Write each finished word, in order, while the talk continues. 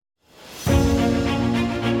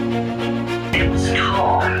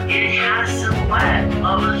wall, and it had a silhouette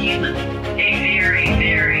of a human. A very,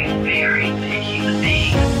 very, very big human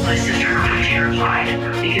being. My sister and I were terrified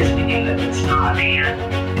because we knew it was not a man.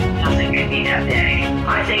 Nothing could be that big.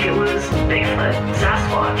 I think it was Bigfoot,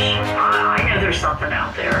 Sasquatch. I know there's something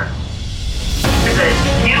out there. There's a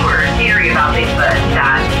newer theory about Bigfoot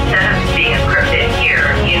that instead of being a cryptid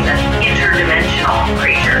here, he's an interdimensional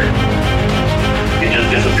creature. It just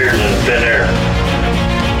disappears in thin air.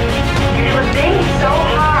 And it was banging so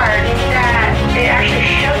hard that it actually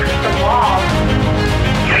shook the walls.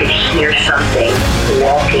 You could hear something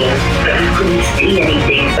walking, but you couldn't see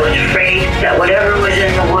anything. I was afraid that whatever was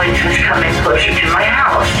in the woods was coming closer to my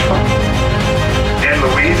house. In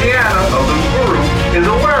Louisiana, a Luguru is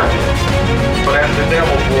a werewolf. So that's the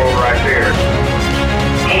devil's world right there.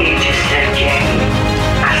 Hey, you just said Jane.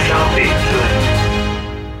 I saw Bigfoot.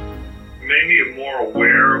 Made me more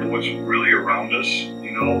aware of what's really around us.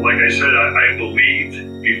 You know, like I said, I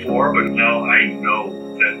believed before, but now I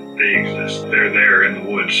know that they exist. They're there in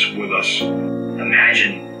the woods with us.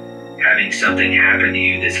 Imagine having something happen to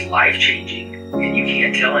you that's life-changing and you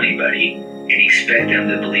can't tell anybody and expect them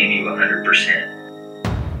to believe you 100%.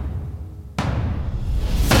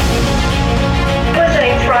 It was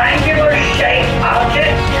a triangular-shaped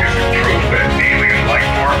object. Is it proof that alien life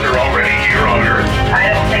forms are already here on Earth?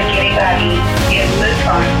 I don't think anybody in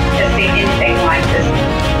Luzon has seen anything like this.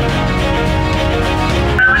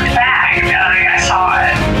 I looked back and I saw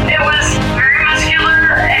it. It was very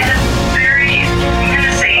muscular and very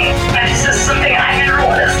menacing. And this is something I never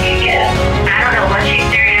want to see again. I don't know what she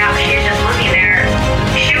stared at, but she was just looking there.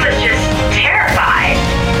 She was just terrified.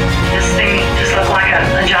 This thing just looked like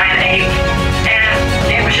a giant ape. And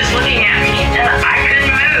it was just looking at me and I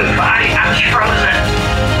couldn't move. I was frozen.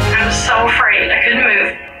 I was so afraid. I couldn't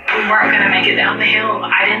move. We weren't going to make it down the hill.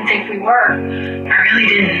 I didn't think we were. I really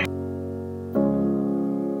didn't.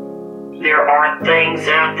 There are things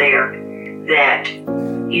out there that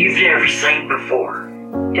you've never seen before.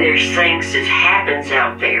 There's things that happens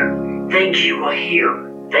out there. Things you will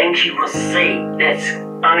hear. Things you will see. That's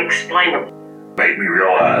unexplainable. Made me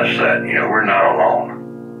realize that, we're not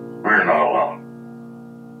alone. We're not alone.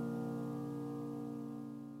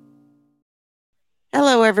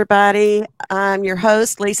 Hello, everybody. I'm your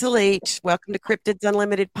host, Lisa Leach. Welcome to Cryptids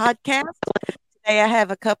Unlimited podcast. Today I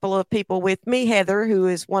have a couple of people with me. Heather, who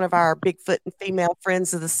is one of our Bigfoot and female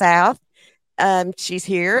friends of the South. She's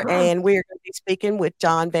here, and we're going to be speaking with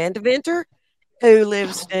John Vandeventer, who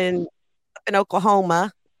lives in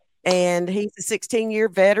Oklahoma, and he's a 16-year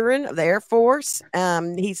veteran of the Air Force.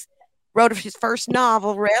 He's wrote his first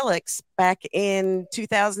novel, Relics, back in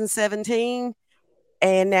 2017.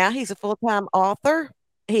 And now he's a full-time author.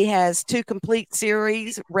 He has 2 complete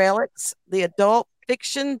series, Relics, the adult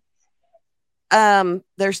fiction.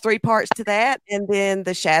 There's 3 parts to that. And then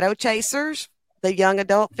the Shadow Chasers, the young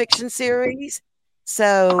adult fiction series.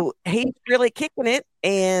 So he's really kicking it.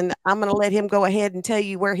 And I'm going to let him go ahead and tell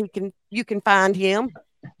you where you can find him.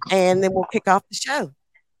 And then we'll kick off the show.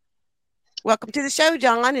 Welcome to the show,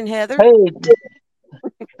 John and Heather. Hey,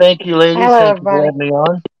 thank you, ladies. Hello, thank you for having me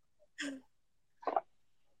on.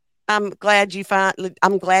 I'm glad you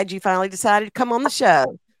finally decided to come on the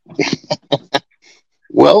show.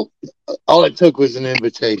 Well, all it took was an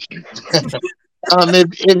invitation.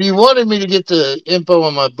 If you wanted me to get the info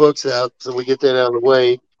on my books out, so we get that out of the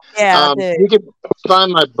way, you can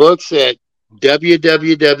find my books at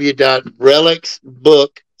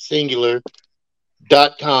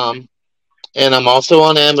www.relicsbook.com, and I'm also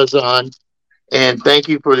on Amazon. And thank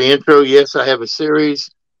you for the intro. Yes, I have a series,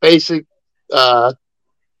 based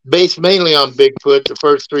mainly on Bigfoot, the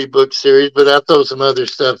first 3 book series, but I'll throw some other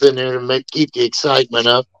stuff in there to keep the excitement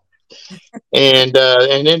up. And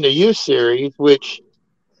then the youth series, which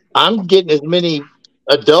I'm getting as many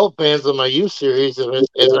adult fans on my youth series as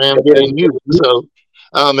I am getting youth. So,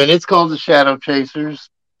 and it's called The Shadow Chasers.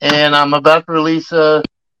 And I'm about to release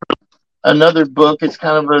another book. It's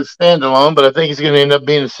kind of a standalone, but I think it's going to end up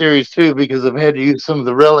being a series too, because I've had to use some of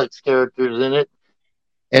the Relics characters in it.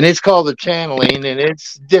 And it's called The Channeling, and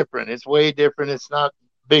it's different. It's way different. It's not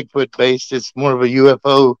Bigfoot based. It's more of a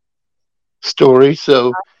UFO story.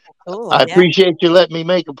 So I appreciate you letting me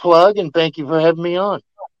make a plug, and thank you for having me on.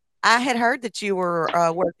 I had heard that you were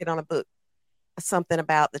working on a book, something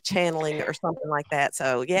about the channeling or something like that.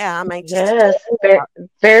 So yeah, I'm anxious. Yes,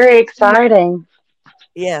 very exciting.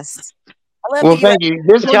 Yes. Thank you.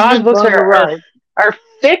 John's books are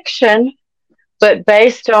fiction, but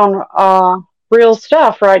based on real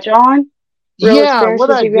stuff, right, John? What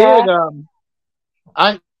I did,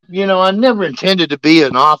 I never intended to be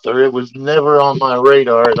an author. It was never on my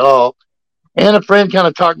radar at all. And a friend kind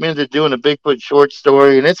of talked me into doing a Bigfoot short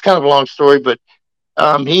story, and it's kind of a long story, but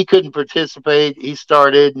he couldn't participate. He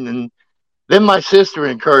started, and then my sister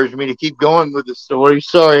encouraged me to keep going with the story.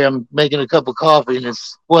 Sorry, I'm making a cup of coffee and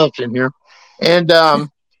it's squelching here. And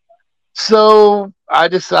so I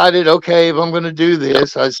decided, okay, if I'm going to do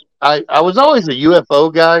this, I was always a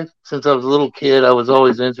UFO guy since I was a little kid. I was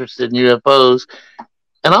always interested in UFOs,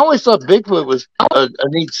 and I always thought Bigfoot was a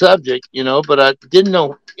neat subject, but I didn't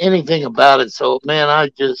know anything about it. So man, I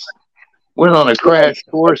just went on a crash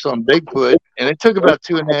course on Bigfoot, and it took about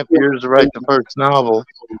 2.5 years to write the first novel.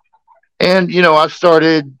 And I've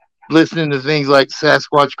started listening to things like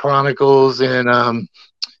Sasquatch Chronicles and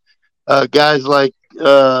guys like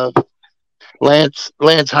Lance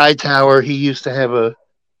Hightower. He used to have a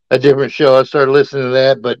different show. I started listening to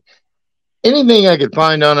that, but anything I could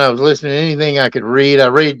find on, I was listening to anything I could read. I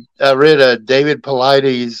read David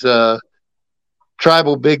Paulides'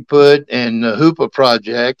 Tribal Bigfoot and the Hoopa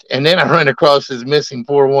Project, and then I ran across his Missing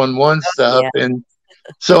 411 stuff, Yeah. and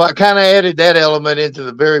so I kind of added that element into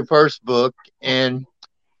the very first book. And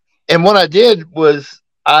what I did was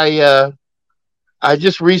I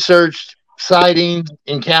just researched sightings,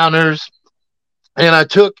 encounters, and I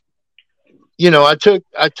took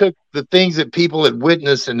the things that people had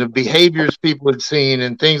witnessed and the behaviors people had seen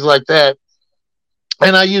and things like that,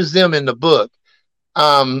 and I used them in the book,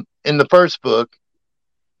 in the first book,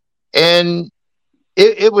 and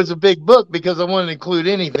it was a big book because I wanted to include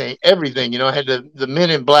everything. I had the Men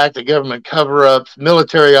in Black, the government cover-ups,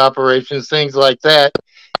 military operations, things like that,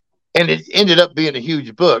 and it ended up being a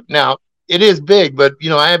huge book. Now it is big, but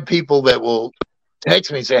I have people that will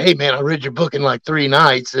text me and say, "Hey, man, I read your book in like 3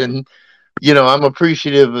 nights," and I'm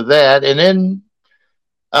appreciative of that. And then,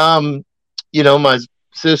 my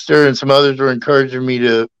sister and some others were encouraging me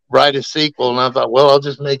to write a sequel, and I thought, well, I'll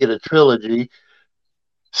just make it a trilogy.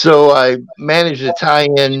 So I managed to tie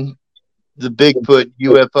in the Bigfoot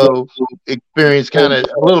UFO experience kind of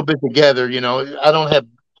a little bit together. I don't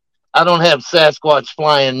have Sasquatch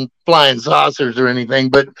flying saucers or anything,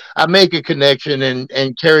 but I make a connection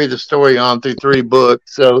and carry the story on through 3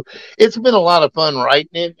 books. So it's been a lot of fun writing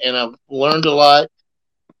it, and I've learned a lot,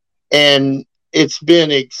 and it's been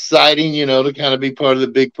exciting, to kind of be part of the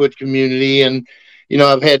Bigfoot community. And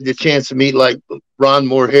I've had the chance to meet like Ron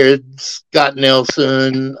Moorhead, Scott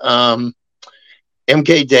Nelson,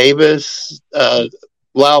 MK Davis,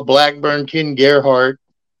 Lyle Blackburn, Ken Gerhardt,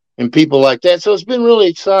 and people like that. So it's been really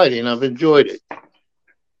exciting. I've enjoyed it.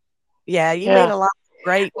 Yeah, you meet a lot of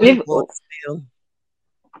great We've, people. Still.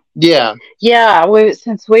 Yeah.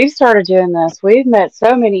 since we've started doing this, we've met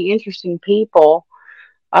so many interesting people.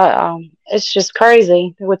 It's just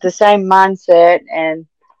crazy with the same mindset and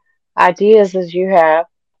ideas as you have.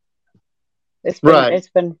 Right. It's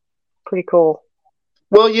been pretty cool.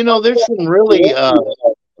 Well, there's some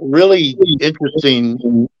really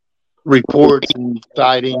interesting reports and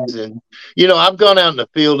sightings, and I've gone out in the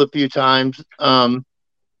field a few times.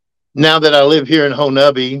 Now that I live here in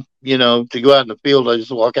Honubby, to go out in the field, I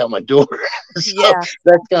just walk out my door. So Yeah.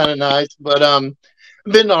 that's kind of nice. But I've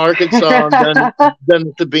been to Arkansas,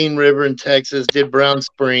 done the Bean River in Texas, did Brown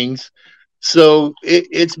Springs. So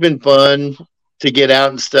it's been fun to get out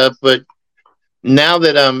and stuff. But now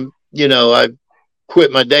that I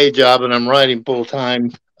quit my day job and I'm writing full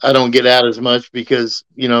time, I don't get out as much because,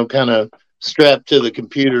 kind of strapped to the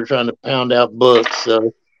computer trying to pound out books.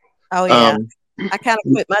 So, Oh yeah. I kind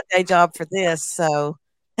of quit my day job for this, so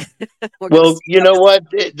we're gonna well, see you how know this.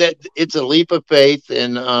 what? That it's a leap of faith,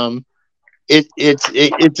 and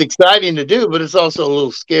it's exciting to do, but it's also a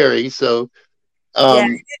little scary. So, Yeah,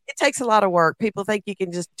 um, it takes a lot of work. People think you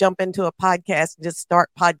can just jump into a podcast and just start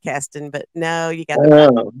podcasting, but no, you got to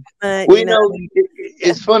find uh, equipment, we know Yeah.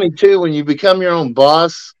 it's funny too when you become your own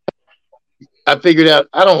boss. I figured out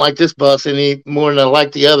I don't like this boss any more than I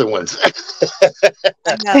like the other ones.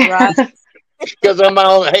 I know, right? Because I'm my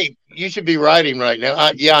own. Hey, you should be writing right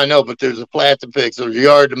now. Yeah, I know, but there's a flat to fix or a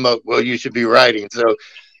yard to mow. Well, you should be writing. So,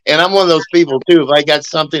 and I'm one of those people too. If I got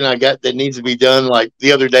something I got that needs to be done, like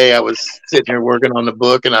the other day, I was sitting here working on the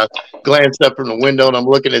book, and I glanced up from the window, and I'm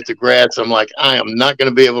looking at the grass. I'm like, I am not going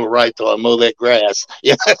to be able to write till I mow that grass.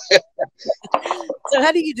 Yeah, So,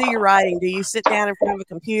 how do you do your writing? Do you sit down in front of a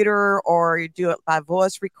computer, or you do it by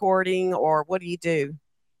voice recording, or what do you do?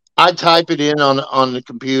 I type it in on the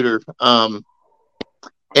computer.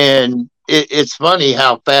 And it's funny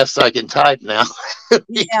how fast I can type now. Yeah, I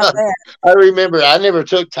Because bet. I remember I never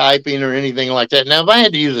took typing or anything like that. Now, if I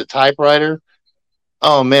had to use a typewriter,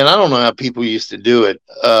 oh man, I don't know how people used to do it.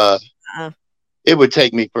 Uh, It would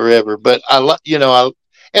take me forever. But I learned,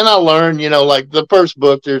 like the first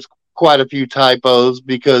book, there's quite a few typos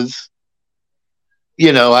because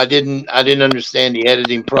I didn't understand the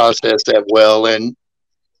editing process that well, and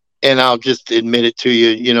I'll just admit it to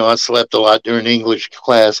you. I slept a lot during English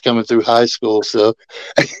class coming through high school. So,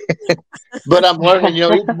 but I'm learning.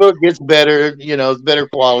 Each book gets better. It's better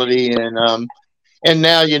quality, and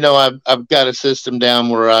now I've got a system down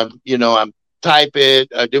where I type it.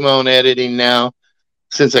 I do my own editing now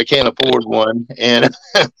since I can't afford one,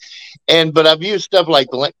 but I've used stuff like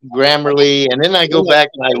Grammarly, and then I go back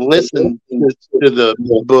and I listen to the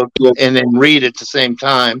book and then read at the same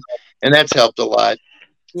time, and that's helped a lot.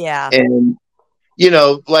 Yeah. And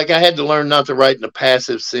like I had to learn not to write in a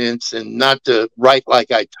passive sense and not to write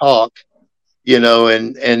like I talk,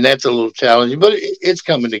 and that's a little challenging, but it's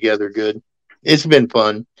coming together good. It's been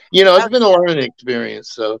fun. It's Oh, been a learning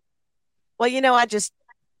experience. So, well, I just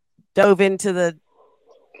dove into the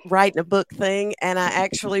writing a book thing, and I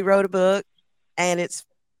actually wrote a book, and it's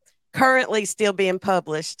currently still being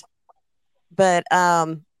published. But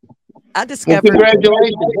I well, discovered.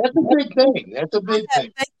 congratulations. That's a big thing. That's a big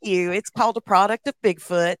thing. Thank you. It's called A Product of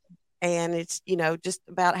Bigfoot, and it's just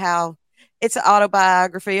about how it's an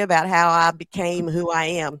autobiography about how I became who I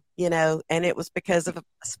am. And it was because of a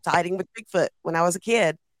sighting with Bigfoot when I was a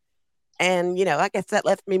kid, and I guess that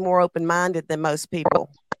left me more open minded than most people.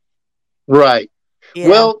 Right. Yeah.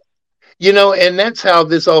 Well, and that's how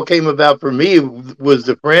this all came about for me. Was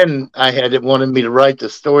the friend I had that wanted me to write the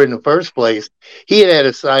story in the first place. He had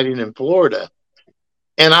a sighting in Florida.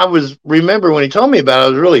 And remember when he told me about it, I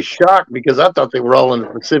was really shocked because I thought they were all in the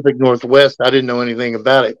Pacific Northwest. I didn't know anything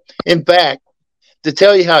about it. In fact, to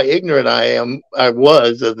tell you how ignorant I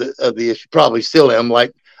was of the issue, probably still am,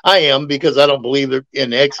 like I am, because I don't believe they're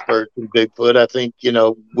in experts in Bigfoot. I think,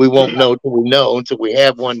 we won't know until we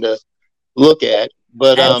have one to look at.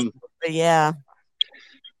 But yeah.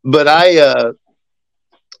 But I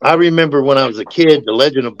remember when I was a kid, The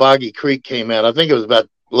Legend of Boggy Creek came out. I think it was about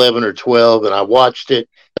 11 or 12, and I watched it.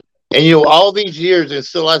 And all these years, and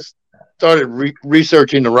still I started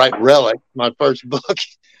researching to write Relics, my first book.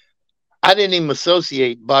 I didn't even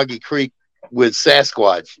associate Boggy Creek with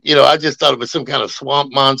Sasquatch. I just thought it was some kind of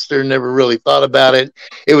swamp monster. Never really thought about it.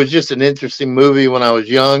 It was just an interesting movie when I was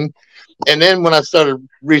young. And then when I started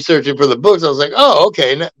researching for the books, I was like, oh,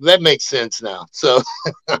 okay, that makes sense now. So,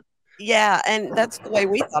 yeah, and that's the way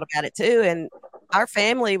we thought about it too. And our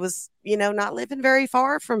family was, not living very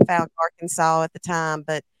far from Falk, Arkansas at the time,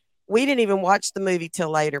 but we didn't even watch the movie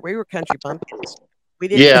till later. We were country bumpkins. We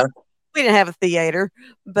didn't. Yeah. We didn't have a theater,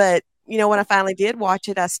 but when I finally did watch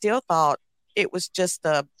it, I still thought it was just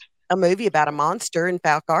a movie about a monster in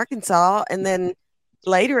Falk, Arkansas. And then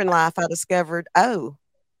later in life, I discovered, oh,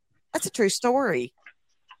 that's a true story.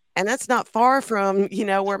 And that's not far from,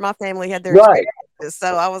 where my family had their experiences.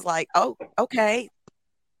 So I was like, oh, okay.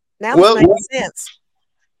 Now this makes sense.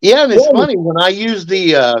 Yeah, and it's funny when I used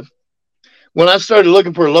when I started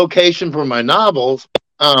looking for a location for my novels,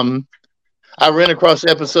 I ran across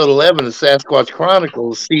episode 11 of Sasquatch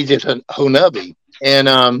Chronicles, Siege at Honubi. And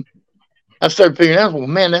I started figuring out, well,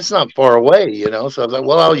 man, that's not far away, So I was like,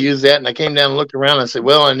 well, I'll use that. And I came down and looked around and I said,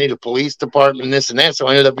 well, I need a police department, this and that. So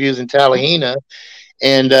I ended up using Tallahena.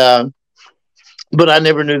 And but I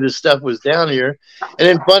never knew this stuff was down here. And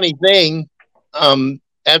then funny thing,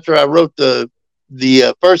 after I wrote the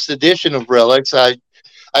first edition of Relics, I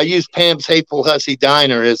used Pam's Hateful Hussy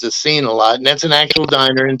Diner as a scene a lot, and that's an actual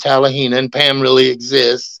diner in Tallahena, and Pam really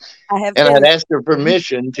exists. And I'd asked her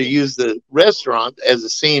permission to use the restaurant as a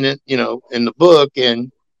scene, in the book.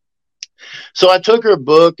 And so I took her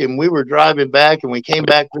book, and we were driving back, and we came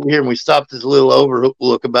back through here, and we stopped this little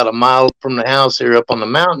overlook about a mile from the house here up on the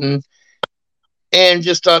mountain, and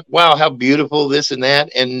just thought, wow, how beautiful, this and that.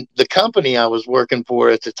 And the company I was working for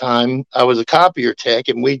at the time, I was a copier tech,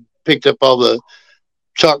 and we picked up all the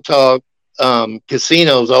Choctaw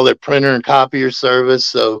casinos, all their printer and copier service.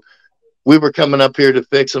 So we were coming up here to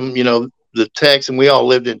fix them, the techs, and we all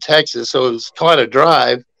lived in Texas. So it was quite a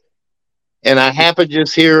drive. And I happened to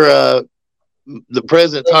just hear the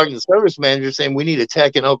president talking to the service manager saying, we need a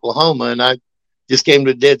tech in Oklahoma. And I just came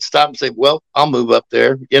to a dead stop and said, well, I'll move up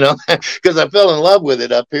there, because I fell in love with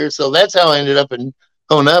it up here. So that's how I ended up in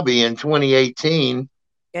Honubi in 2018.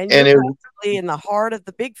 And you're actually in the heart of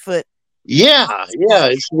the Bigfoot. Yeah,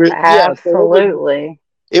 it's absolutely.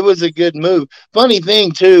 It was a good move. Funny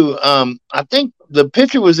thing too, I think the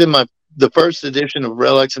picture was in the first edition of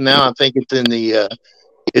Relics, and now I think it's in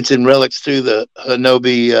it's in Relics 2, the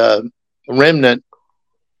Honubi remnant.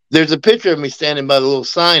 There's a picture of me standing by the little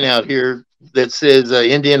sign out here that says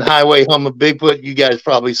Indian Highway, Home of Bigfoot. You guys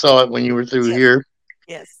probably saw it when you were through here.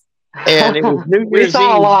 Yes. And it was New Year's We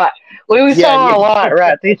saw Eve. a lot. We saw a lot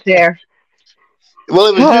right there. Well,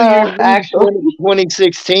 it was New Year's Eve Actually.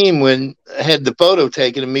 2016 when I had the photo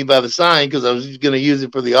taken of me by the sign because I was going to use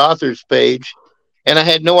it for the author's page. And I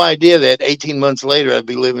had no idea that 18 months later I'd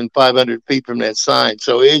be living 500 feet from that sign.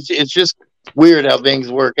 So it's just weird how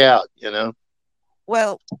things work out, you know?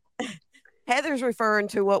 Well, Heather's referring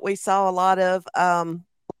to what we saw a lot of.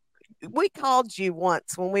 We called you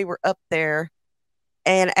once when we were up there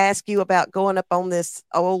and asked you about going up on this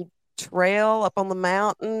old trail up on the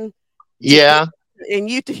mountain. Yeah. And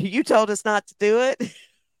you told us not to do it.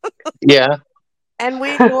 Yeah. And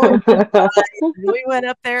we ignored you. We went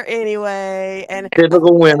up there anyway. And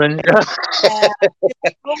Typical women.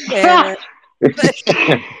 typical women.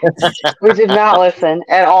 We did not listen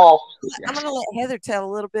at all. I'm going to let Heather tell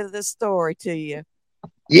a little bit of this story to you.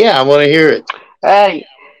 Yeah, I want to hear it.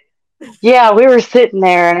 Yeah, we were sitting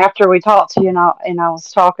there, and after we talked to you, and I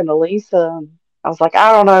was talking to Lisa, and I was like,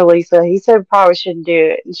 I don't know, Lisa. He said probably shouldn't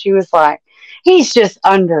do it, and she was like, he's just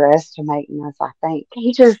underestimating us. I think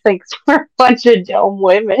he just thinks we're a bunch of dumb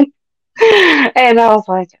women. And I was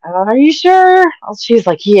like, are you sure? She's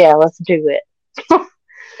like, yeah, let's do it.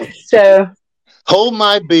 So Hold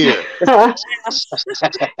my beer.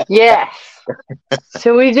 yes.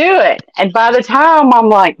 So we do it. And by the time I'm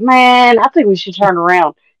like, man, I think we should turn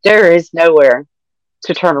around. There is nowhere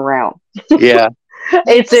to turn around. Yeah.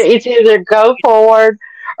 It's either go forward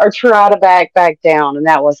or try to back down, and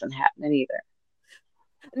that wasn't happening either.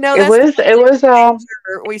 No,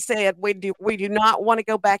 we said we do not want to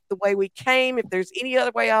go back the way we came. If there's any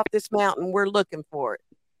other way off this mountain, we're looking for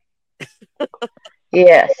it.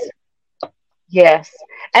 Yes. Yes.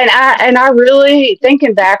 And I really,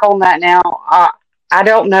 thinking back on that now, I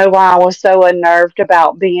don't know why I was so unnerved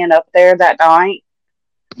about being up there that night.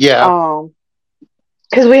 Yeah.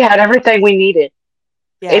 Because we had everything we needed.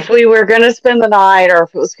 Yeah. If we were going to spend the night or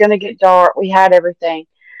if it was going to get dark, we had everything.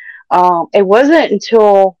 It wasn't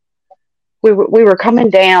until we were coming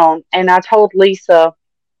down, and I told Lisa,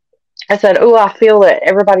 I said, oh, I feel it.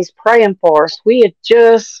 Everybody's praying for us. We had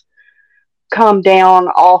just come down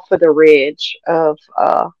off of the ridge of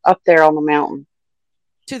up there on the mountain.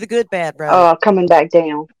 To the good bad road. Coming back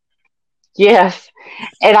down. Yes.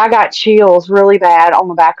 And I got chills really bad on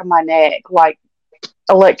the back of my neck, like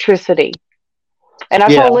electricity. And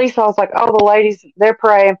I told Lisa, I was like, oh, the ladies, they're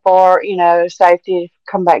praying for, safety to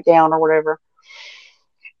come back down or whatever.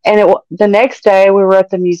 And the next day we were at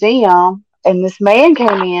the museum, and this man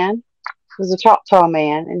came in. He was a Choctaw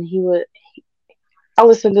man, and I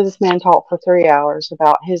listened to this man talk for 3 hours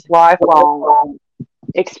about his lifelong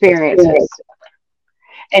experiences.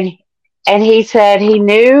 And he said he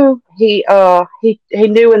knew he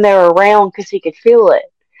knew when they were around because he could feel it.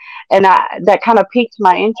 And that kind of piqued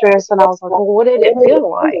my interest, and I was like, well, what did it feel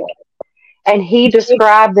like? And he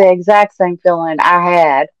described the exact same feeling I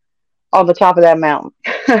had on the top of that mountain.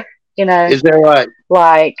 Is that right?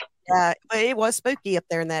 Like, yeah, but it was spooky up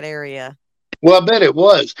there in that area. Well, I bet it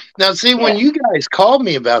was. Now, see, when you guys called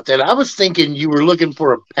me about that, I was thinking you were looking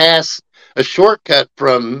for a shortcut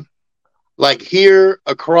from like here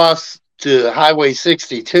across to Highway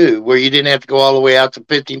 62, where you didn't have to go all the way out to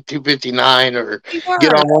 259 or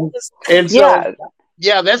get on one. And so,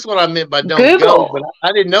 yeah, that's what I meant by don't go. But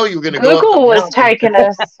I didn't know you were going to go. Google was taking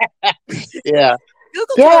us. Yeah.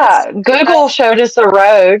 Google showed us a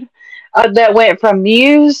road that went from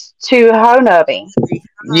Muse to Honubby.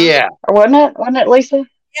 Yeah. Or wasn't it, Lisa?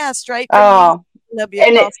 Yeah, straight from Honubby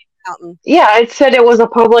across the mountain. Yeah, it said it was a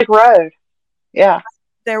public road. Yeah.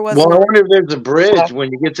 There was. Well, I wonder if there's a bridge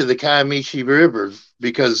when you get to the Kiamichi River,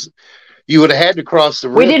 because you would have had to cross the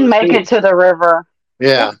river. We didn't make it to the river.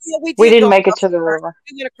 Yeah. We didn't make it to the river.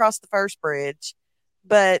 We went across the first bridge,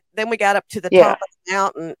 but then we got up to the top of the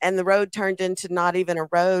mountain, and the road turned into not even a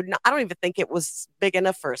road. No, I don't even think it was big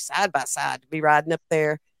enough for a side-by-side to be riding up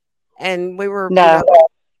there. And we were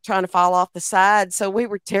trying to fall off the side, so we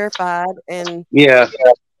were terrified. And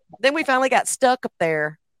then we finally got stuck up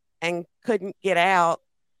there and couldn't get out.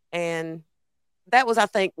 And that was, I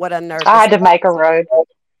think, what unnerved us. I had to make a road.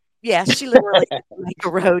 Yeah, she literally had to make a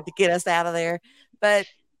road to get us out of there. But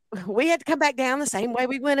we had to come back down the same way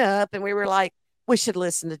we went up, and we were like, we should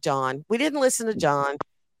listen to John. We didn't listen to John.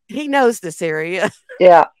 He knows this area.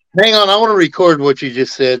 Yeah. Hang on, I want to record what you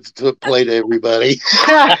just said to play to everybody.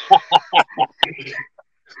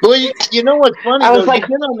 Well, you know what's funny? I was like, you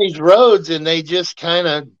get on these roads and they just kind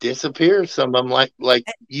of disappear. Some of them, like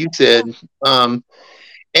you said,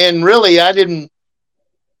 and really, I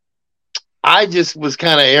just was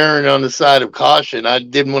kind of erring on the side of caution. I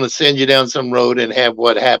didn't want to send you down some road and have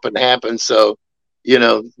what happened happen. So,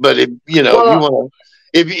 but if you want to,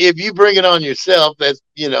 if you bring it on yourself, that's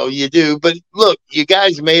you do. But look, you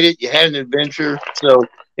guys made it. You had an adventure, so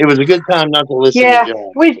it was a good time not to listen to Yeah,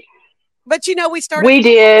 John. But we started we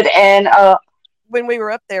did, and when we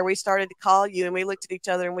were up there. We started to call you, and we looked at each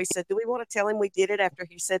other, and we said, "Do we want to tell him we did it?" After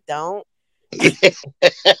he said, "Don't." We're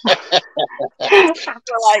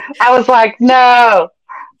like, I was like, no,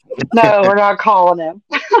 we're not calling him.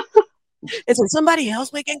 "Is there somebody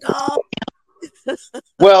else we can call?"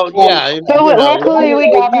 Well, yeah, But luckily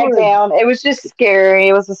we got if you back were, down. It was just scary.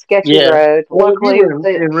 It was a sketchy yeah. road. Well, if you Luckily, were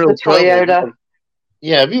in the real trouble, Toyota,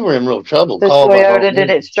 yeah, if you were in real trouble, the call by all Toyota did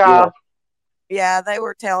means. its job. Yeah, they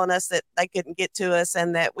were telling us that they couldn't get to us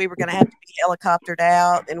and that we were going to have to be helicoptered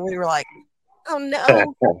out, and we were like, "Oh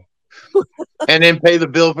no!" And then pay the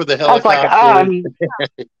bill for the I was like, helicopter.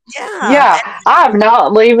 Yeah, yeah, I'm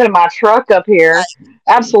not leaving my truck up here.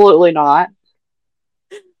 Absolutely not.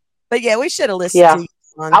 but yeah, we should have listened Yeah, to you.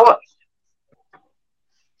 Son. I, wa-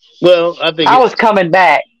 Well, I think I was coming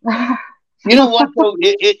back. you know what though.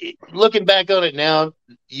 Looking back on it now,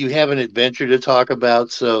 you have an adventure to talk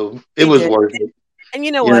about, so it We was did. worth it. And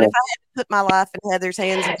you know You what? If know, I had to put my life in Heather's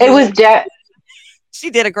hands It again, was she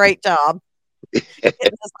did a great job. Getting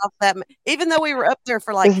us off that, even though we were up there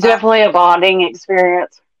for like it's definitely a bonding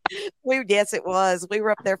experience. yes, it was. We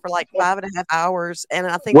were up there for like 5.5 hours, and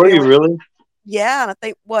I think were we you only, really? yeah, and I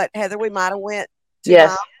think Heather, we might have went 2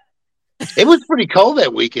 miles. Yes, It was pretty cold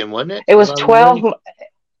that weekend, wasn't it? it If was I remember. 12.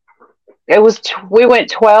 We went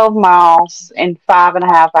 12 miles in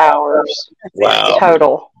 5.5 hours Wow.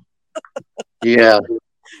 total. Yeah.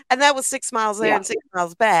 And that was 6 miles there Yeah, and 6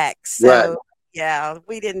 miles back. Right. So yeah,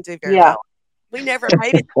 we didn't do very yeah. well. We never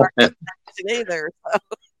made it to our destination either. So.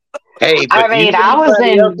 Hey, I but you mean, know I was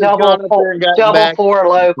anybody else in has gone up there and gotten double back? four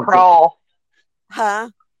low crawl. Huh?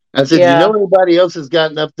 I said, you know Yeah, anybody else has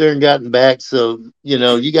gotten up there and gotten back? So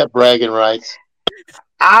you got bragging rights.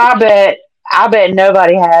 I bet. I bet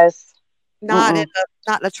nobody has. Not in Mm-mm. a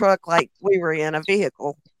not in a truck like we were in a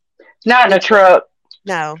vehicle. Not in You a truck.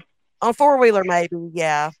 No, on four-wheeler maybe,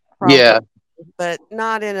 yeah, probably, Yeah. but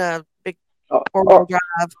not in a big Or, four-wheel or-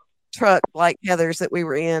 drive truck like Heather's that we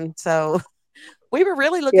were in. So we were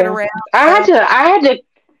really looking yeah, around. I had Uh, to.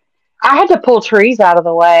 I had to pull trees out of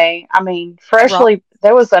the way. I mean, rock, freshly.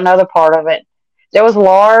 There was another part of it. There was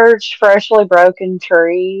large, freshly broken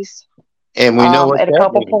trees. And we know what At a that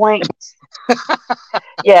couple means. points.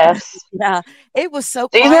 Yes, yeah, it was so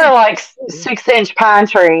these quiet. are like 6-inch pine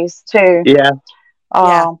trees too. Yeah.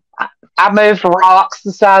 Yeah, I moved rocks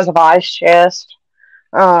the size of ice chest.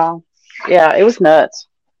 Uh, yeah, it was nuts.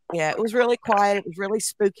 yeah, it was really quiet. It was really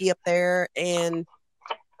spooky up there, and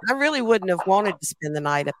I really wouldn't have wanted to spend the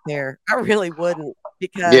night up there. I really wouldn't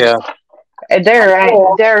because Yeah. And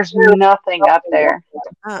there's nothing up there.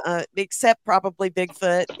 except probably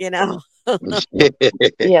Bigfoot, Yeah.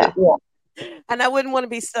 and I wouldn't want to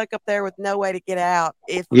be stuck up there with no way to get out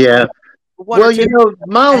if Yeah. one or Well, two.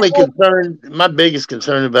 my biggest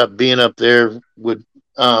concern about being up there would,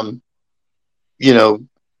 you know,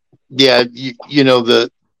 yeah,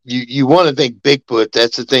 you want to think Bigfoot.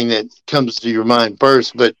 That's the thing that comes to your mind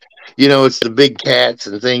first. But it's the big cats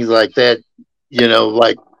and things like that.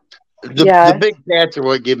 Like the Yes. big cats are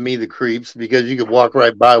what give me the creeps because you could walk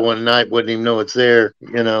right by one night, wouldn't even know it's there.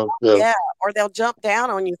 So Yeah, or they'll jump down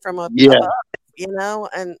on you from yeah, above,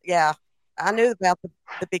 and yeah, I knew about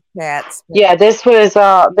the big cats. But Yeah, this place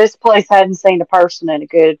hadn't seen a person in a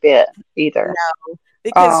good bit either. no,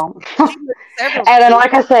 because Um, we moved several and then,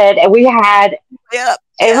 like I said, we had up. Yeah,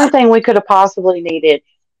 everything we could have possibly needed.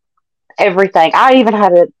 Everything.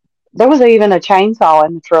 There was even a chainsaw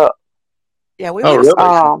in the truck. yeah, we oh wouldn't.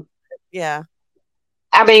 really? Yeah,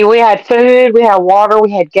 I mean, we had food, we had water,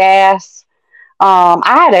 we had gas. I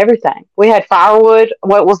had everything. We had firewood,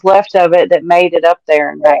 what was left of it that made it up there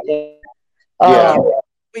and back down. Yeah, Um,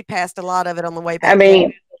 we passed a lot of it on the way I back down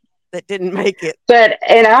mean, that didn't make it.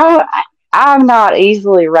 I'm not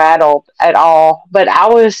easily rattled at all, but I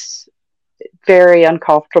was very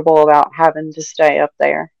uncomfortable about having to stay up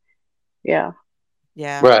there. Yeah.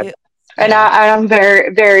 Yeah, right. And yeah, I'm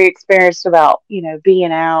very, very experienced about,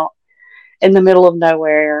 being out in the middle of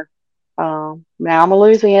nowhere. Now I'm a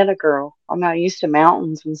Louisiana girl. I'm not used to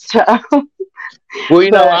mountains and stuff. Well,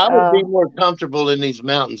 But I would be more comfortable in these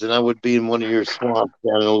mountains than I would be in one of your swamps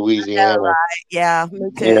down in yeah, Louisiana. right. Yeah, me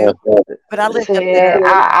Yeah, too. But I lived up see, there,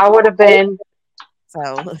 I would have been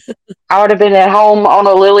so at home on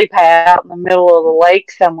a lily pad out in the middle of the lake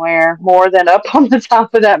somewhere more than up on the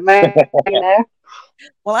top of that mountain.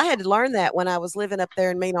 well, I had to learn that when I was living up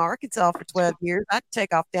there in Mena, Arkansas for 12 years. I'd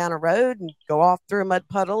take off down a road and go off through a mud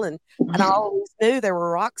puddle, and I always knew there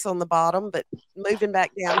were rocks on the bottom. But moving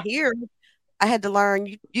back down here, I had to learn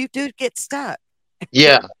you do get stuck.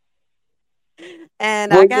 Yeah.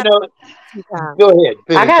 And I Well, got sometimes. go ahead,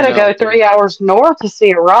 I finish, got and to go I'll. 3 hours north to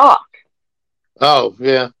see a rock. Oh,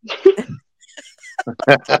 yeah.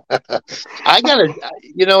 I gotta,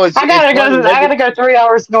 it's funny. I gotta go 3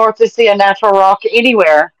 hours north to see a natural rock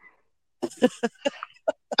anywhere.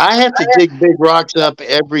 I have to dig big rocks up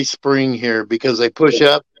every spring here because they push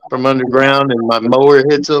up from underground and my mower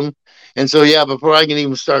hits them. And so, yeah, before I can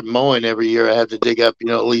even start mowing every year, I have to dig up,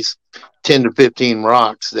 at least 10 to 15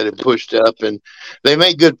 rocks that have pushed up. And they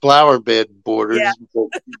make good flower bed Yeah. borders.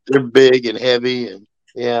 But they're big and heavy. And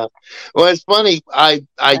yeah. Well, it's funny. I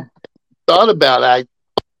Yeah. thought about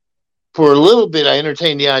for a little bit, I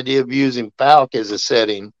entertained the idea of using Falk as a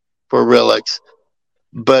setting for Relics.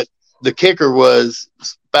 But the kicker was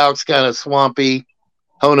Falk's kind of swampy,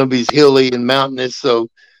 Honaby's hilly and mountainous, so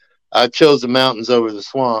I chose the mountains over the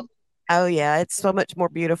swamp. Oh yeah, it's so much more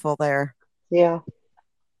beautiful there. Yeah.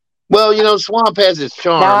 Well, swamp has its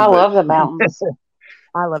No, I charm, but love the mountains.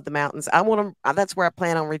 I love the mountains. I want to. That's where I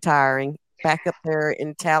plan on retiring. Back up there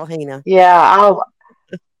in Talhena. Yeah,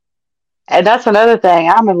 and that's another thing.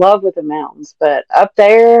 I'm in love with the mountains, but up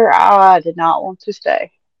there, I did not want to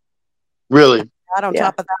stay. really, Right on Yeah.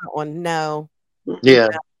 top of that one, no. Mm-mm. yeah.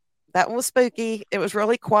 That one was spooky. It was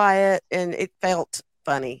really quiet and it felt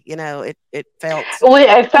funny. It felt Well,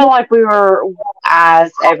 it felt like we were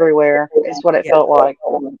eyes everywhere, is what it yeah, felt like.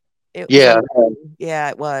 it was Yeah. amazing. Yeah,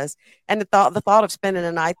 it was. And the thought of spending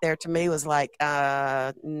a night there to me was like,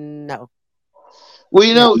 no,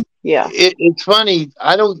 Well, no. Yeah. it's funny.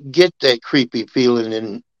 I don't get that creepy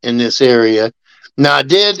feeling in this area. Now, I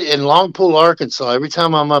did in Long Pool, Arkansas. Every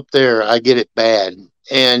time I'm up there, I get it bad,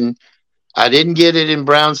 and I didn't get it in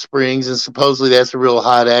Brown Springs, and supposedly that's a real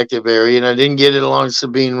hot, active area. And I didn't get it along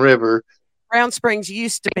Sabine River. Brown Springs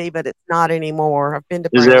used to be, but it's not anymore. I've been to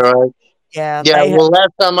Is that Brown. right? Yeah, Yeah. they have. Well,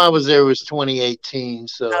 last time I was there was 2018.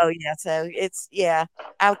 So Oh yeah, so it's yeah.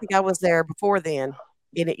 I think I was there before then,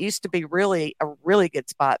 and it used to be really a really good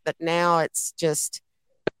spot, but now it's just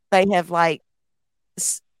they have like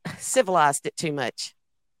s- civilized it too much.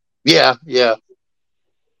 yeah, yeah.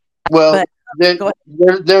 Well, But there, go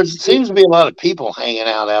ahead. there seems to be a lot of people hanging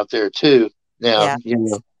out there too. Now,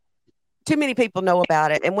 Yeah, too many people know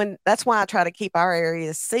about it, and when that's why I try to keep our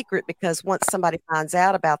areas secret because once somebody finds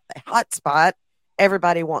out about the hot spot,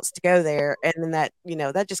 everybody wants to go there, and then that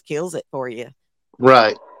just kills it for you.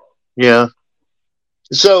 right. Yeah.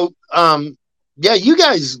 So, yeah, you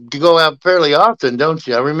guys go out fairly often, don't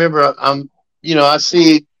you? I remember, I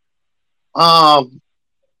see, um,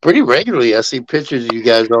 pretty regularly. I see pictures of you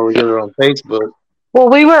guys all together on Facebook. Well,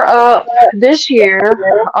 we were up this year,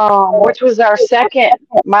 which was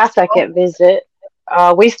my second visit.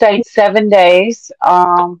 We stayed 7 days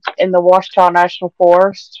in the Ouachita National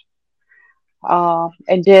Forest. I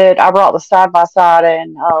brought the side by side,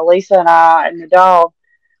 and Lisa and I and the dog,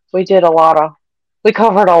 we did we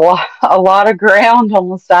covered a lot of ground on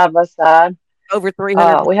the side by side. Over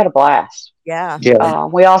 300. We had a blast. Yeah, Yeah.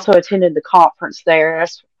 We also attended the conference there.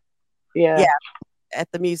 Yeah. yeah,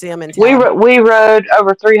 at the museum in We town. we rode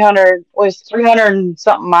over 300 and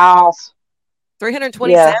something miles.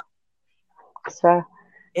 327 Yeah. So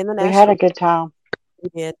in the we had national. a good time. We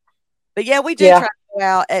did. But yeah, we do Yeah. try to go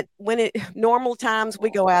out at when it normal times we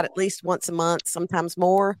go out at least once a month, sometimes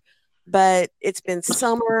more. But it's been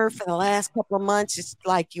summer for the last couple of months. It's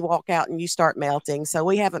like you walk out and you start melting. So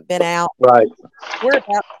we haven't been out. Right. We're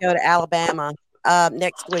about to go to Alabama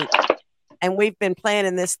next week. And we've been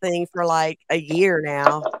planning this thing for like a year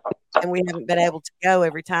now. And we haven't been able to go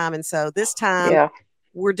every time. And so this time Yeah.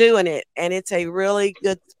 we're doing it. And it's a really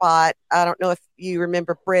good spot. I don't know if you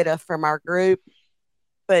remember Britta from our group,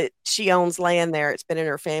 but she owns land there. It's been in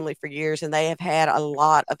her family for years, and they have had a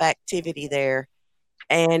lot of activity there.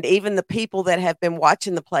 And even the people that have been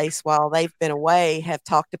watching the place while they've been away have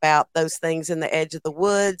talked about those things in the edge of the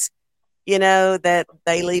woods, that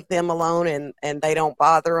they leave them alone and they don't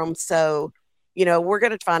bother them. So, we're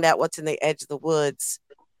going to find out what's in the edge of the woods.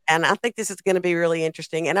 And I think this is going to be really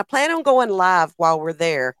interesting. And I plan on going live while we're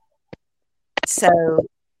there. So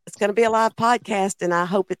it's going to be a live podcast, and I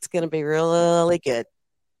hope it's going to be really good.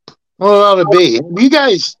 Well, it ought to be. You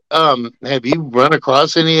guys, have you run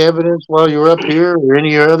across any evidence while you were up here or any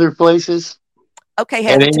of your other places? Okay,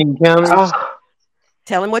 Had Heather, any encounters? Oh,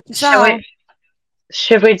 tell him what you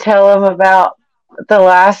should saw. we tell them about the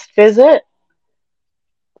last visit?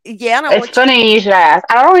 Yeah, and I It's want you. funny you should ask.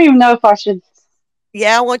 I don't even know if I should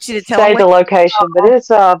Yeah, I want you to tell them say what the location, but it's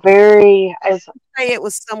you say. It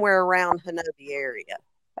was somewhere around Hanobi area.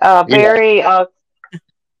 Yeah. very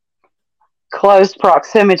close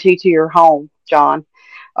proximity to your home, John.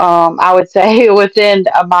 I would say within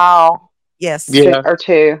a mile Yes. Yeah. or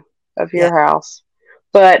two of Yeah. your house.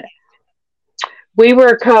 But we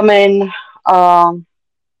were coming down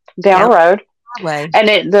a Down road, our way.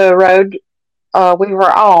 and the road we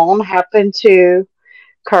were on happened to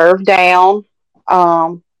curve down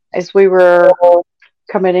as we were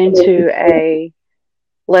coming into a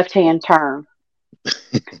left-hand turn.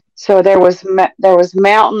 So there was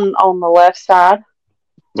mountain on the left side,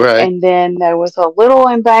 Right. and then there was a little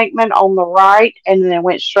embankment on the right, and then it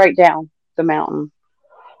went straight down the mountain.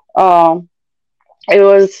 Um, it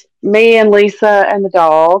was me and Lisa and the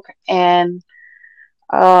dog, and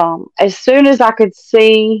as soon as I could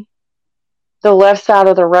see the left side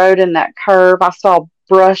of the road in that curve, I saw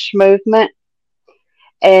brush movement,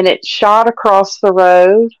 and it shot across the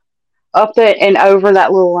road, up it and over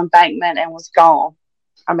that little embankment, and was gone.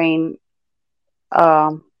 I mean,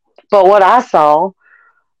 um, but what I saw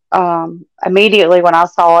immediately when I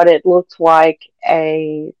saw it, it looked like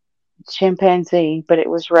a chimpanzee, but it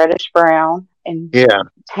was reddish brown and Yeah.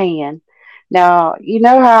 tan. Now, you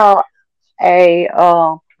know how have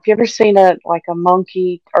you ever seen a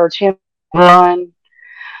monkey or a chimpanzee run,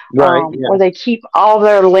 Right. Yeah. where they keep all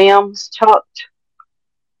their limbs tucked,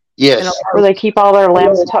 And Yes. where they keep all their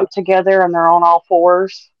limbs tucked together and they're on all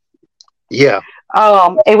fours? Yeah.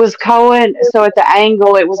 It was going, so at the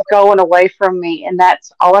angle, it was going away from me, and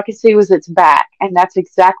that's all I could see was its back, and that's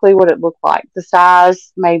exactly what it looked like. The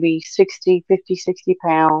size, maybe 60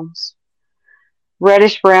 pounds,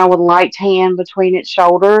 reddish brown with light tan between its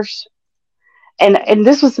shoulders. And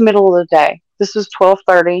this was the middle of the day. This was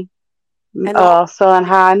 12:30, and no sun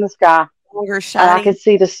high in the sky, longer and I shining. could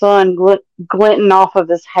see the sun glinting off of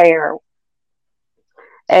his hair,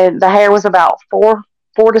 and the hair was about 4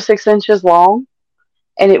 to 6 inches long,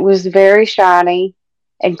 and it was very shiny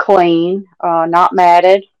and clean, not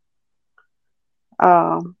matted.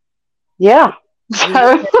 Um, yeah. You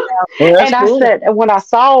know, So, Well, that's and I cool. said, when I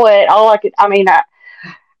saw it, all I could, I mean, I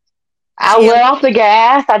she let off the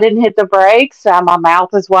gas. I didn't hit the brakes. My mouth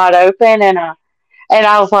was wide open, and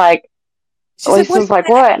I was like, she said, Lisa "What was like,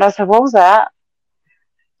 what? And I said, what was that?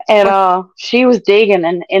 And what she was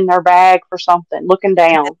digging in her bag for something, looking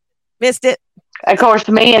down. missed it?" Of course,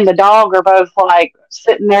 me and the dog are both like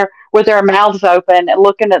sitting there with our mouths open and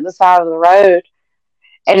looking at the side of the road.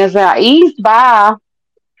 And as I eased by,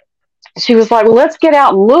 she was like, well, let's get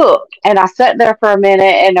out and look. And I sat there for a minute,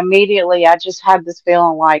 and immediately I just had this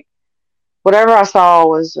feeling like whatever I saw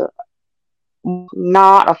was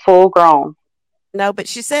not a full grown, No, but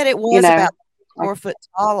she said it you was know, about like, 4 foot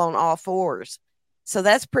tall on all fours. So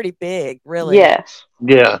that's pretty big, really. yes.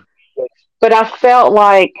 Yeah. But I felt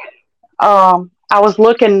like I was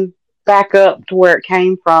looking back up to where it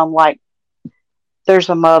came from, like there's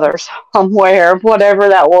a mother somewhere, whatever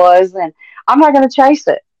that was, and I'm not going to chase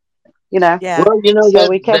it, you know. Yeah. Well, So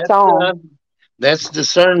we kept on. that's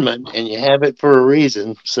discernment, and you have it for a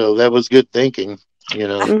reason. So that was good thinking. You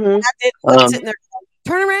know. Hmm. I did look Um. sitting there,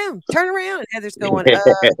 turn around. And Heather's going,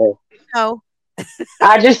 no.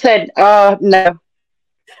 I just said, no. I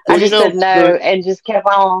Well, you just know said no the and just kept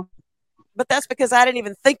on. But that's because I didn't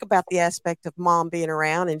even think about the aspect of mom being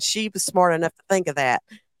around, and she was smart enough to think of that.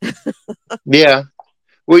 yeah.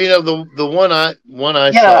 Well, you know the one I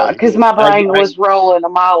saw Yeah, because here. my brain was rolling a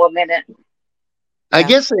mile a minute. I Yeah.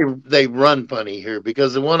 guess they run funny here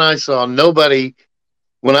because the one I saw, nobody.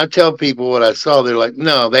 When I tell people what I saw, they're like,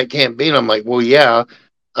 "No, that can't be." And I'm like, "Well, yeah."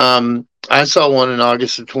 I saw one in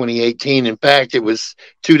August of 2018. In fact, it was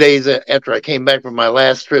 2 days after I came back from my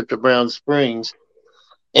last trip to Brown Springs,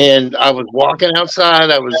 and I was walking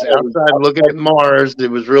outside. I was outside looking at Mars.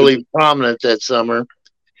 It was really prominent that summer.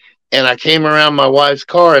 And I came around my wife's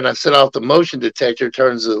car and I set off the motion detector,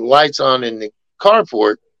 turns the lights on in the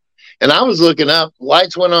carport. And I was looking up,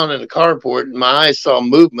 lights went on in the carport, and my eyes saw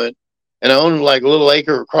movement. And I owned like a little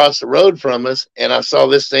acre across the road from us, and I saw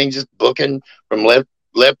this thing just booking from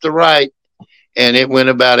left to right, and it went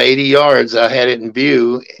about 80 yards. I had it in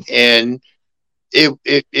view, and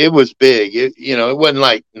it was big. It wasn't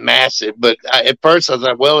like massive, but at first I was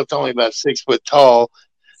like, well, it's only about 6 foot tall.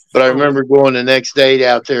 But I Oh, remember going the next day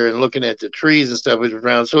out there and looking at the trees and stuff was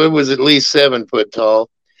around, so it was at least 7 foot tall.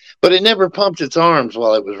 But it never pumped its arms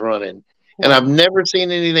while it was running. And I've wow. never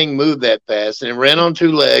seen anything move that fast. And it ran on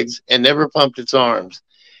two legs and never pumped its arms.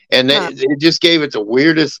 And Huh. it just gave it the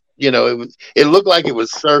weirdest, it looked like it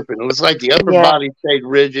was surfing. It was like the upper Yeah. body stayed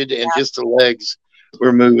rigid and just the legs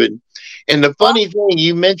were moving. And the Well, funny thing,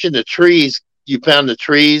 you mentioned the trees. You found the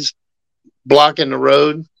trees blocking the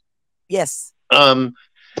road. yes. Um,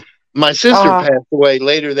 my sister Uh, passed away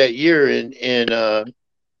later that year in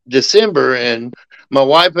December, and my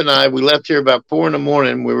wife and I, we left here about 4 in the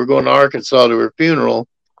morning. We were going to Arkansas to her funeral,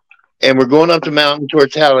 and we're going up the mountain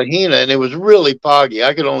toward Tallahena, and it was really foggy.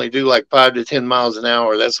 I could only do like 5 to 10 miles an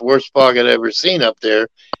hour. That's the worst fog I'd ever seen up there.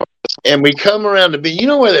 And we come around you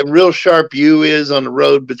know where that real sharp U is on the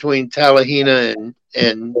road between Tallahena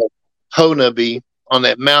and Honaby on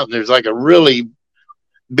that mountain? There's like a really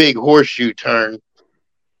big horseshoe turn.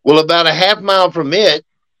 Well, about a half mile from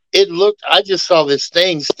I just saw this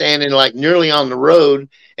thing standing like nearly on the road,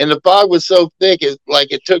 and the fog was so thick,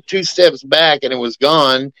 it took 2 steps back and it was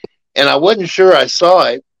gone. And I wasn't sure I saw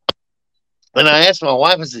it. And I asked my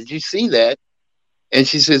wife, I said, "Did you see that?" And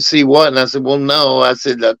she said, "See what?" And I said, "Well, no." I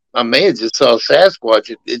said, I may have just saw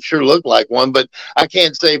Sasquatch. It sure looked like one, but I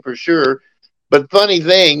can't say for sure. But funny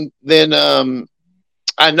thing, then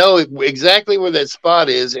I know exactly where that spot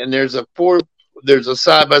is, and there's a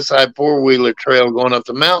side-by-side four-wheeler trail going up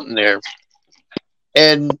the mountain there.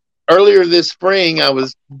 And earlier this spring, I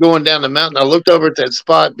was going down the mountain. I looked over at that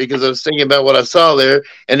spot because I was thinking about what I saw there,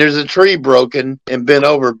 and there's a tree broken and bent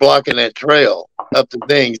over, blocking that trail up the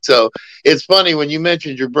thing. So it's funny when you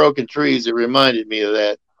mentioned your broken trees, it reminded me of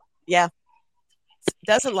that. Yeah.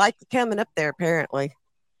 Doesn't like coming up there, apparently.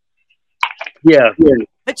 Yeah.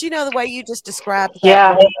 But you know, the way you just described that,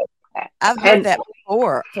 Yeah. I've heard And that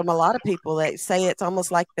before from a lot of people that say it's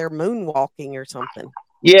almost like they're moonwalking or something.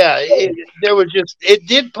 Yeah, it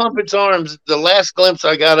did pump its arms. The last glimpse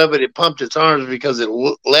I got of it, it pumped its arms because it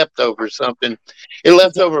leapt over something. It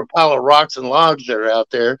leapt over a pile of rocks and logs that are out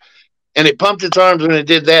there, and it pumped its arms when it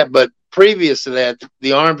did that. But previous to that,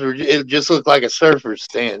 it just looked like a surfer's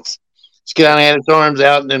stance. It's kind of had its arms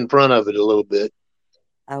out and in front of it a little bit.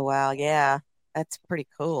 Oh, wow. Yeah. That's pretty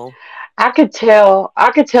cool. I could tell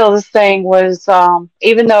this thing was,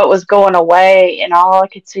 even though it was going away, and all I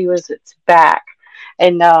could see was its back,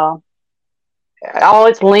 and all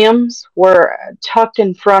its limbs were tucked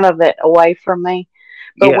in front of it, away from me.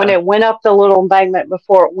 But when Yeah, it went up the little embankment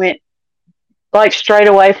before it went like straight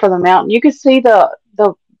away for the mountain, you could see the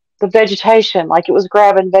vegetation, like it was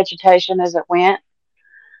grabbing vegetation as it went.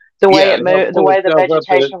 The way yeah, it it helped moved, the pull way the itself up it.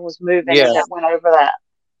 vegetation was moving Yeah, as it went over that.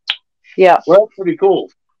 Yeah, well, that's pretty cool.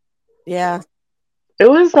 Yeah. it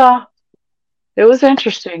was it was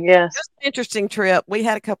interesting. Yes, Just an interesting trip. We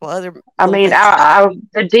had a couple other I little mean, things.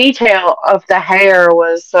 the detail of the hair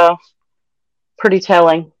was pretty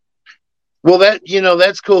telling. Well,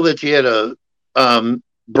 that's cool that you had a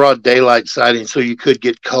broad daylight sighting, so you could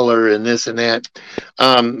get color and this and that.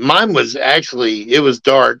 Mine was actually, it was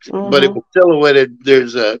dark, but it Hmm. was silhouetted.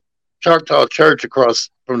 There's a Choctaw church across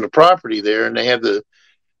from the property there, and they have the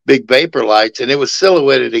big vapor lights, and it was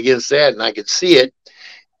silhouetted against that, and I could see it.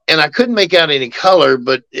 And I couldn't make out any color,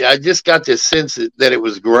 but I just got this sense that it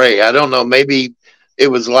was gray. I don't know, maybe it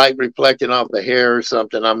was light reflecting off the hair or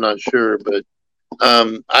something. I'm not sure, but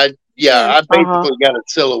Yeah, I Uh huh. basically got a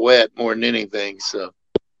silhouette more than anything. So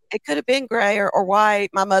it could have been gray or white.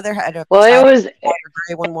 My mother had a Well, Chinese water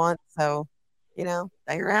gray one once, so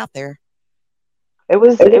they were out there. it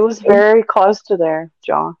was very close to there,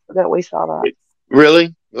 John, that we saw that.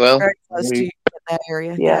 really, well, Very close to that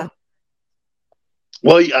area. Yeah.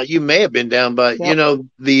 Yeah. you may have been down by Yep.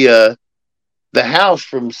 the house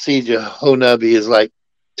from Siege Honabi is like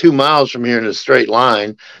 2 miles from here in a straight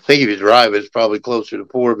line. I think if you drive, it's probably closer to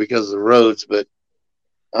 4 because of the roads. But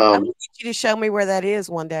I'm gonna get you to show me where that is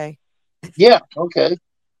one day. yeah, okay,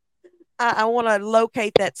 I want to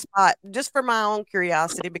locate that spot just for my own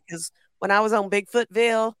curiosity because when I was on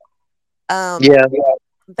Bigfootville, um, yeah,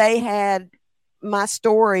 they had my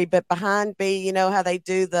story, but behind me, you know how they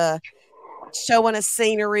do the showing a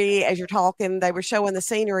scenery as you're talking. They were showing the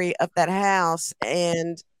scenery of that house,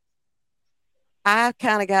 and I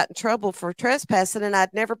kind of got in trouble for trespassing, and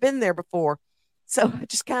I'd never been there before. So I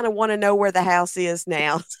just kind of want to know where the house is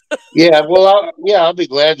now. yeah. Well, I'll be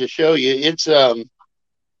glad to show you. It's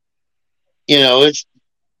it's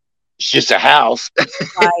just a house.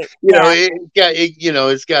 Right. Yeah.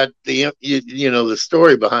 It's got the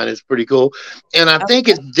story behind it's pretty cool, and I think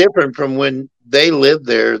Okay. it's different from when they lived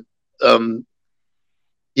there. Um,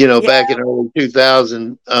 Yeah. back in early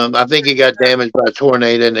 2000. I think it got damaged by a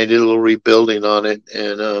tornado, and they did a little rebuilding on it.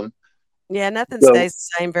 And Yeah. Nothing so stays the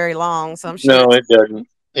same very long. So I'm sure no, it's, it doesn't.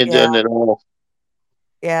 It yeah. doesn't at all.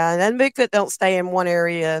 Yeah. And then Bigfoot don't stay in one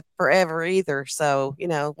area forever either. So, once it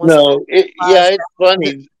No, flies it's out,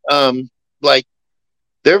 funny. Like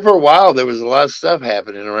there for a while, there was a lot of stuff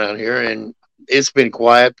happening around here, and it's been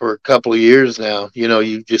quiet for a couple of years now.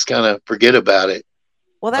 You just kind of forget about it.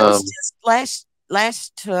 well, that was Um, just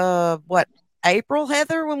last, what, April,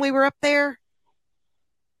 Heather, when we were up there?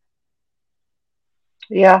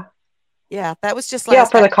 Yeah. Yeah, that was just Yeah,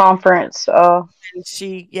 last for the conference. when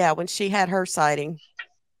she had her sighting.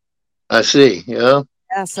 I see. Yeah.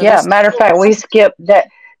 Yeah, so Yeah, there's matter of fact, we skipped that.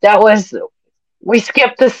 That was we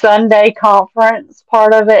skipped the Sunday conference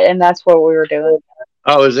part of it, and that's what we were doing.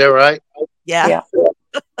 Oh, is that right? yeah. Yeah,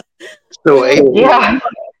 So, We were yeah.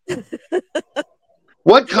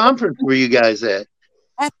 what conference were you guys at?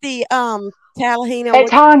 at the Tallahena At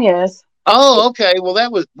Tanya's. Oh, okay. Well,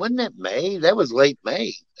 wasn't that May? That was late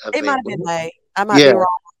May, I it might think. have been May. I might be Yeah.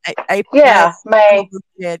 wrong. April, May. Yeah, May.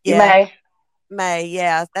 Yeah, May. May.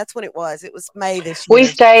 Yeah, that's when it was. It was May this We year.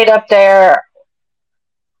 stayed up there.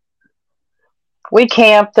 We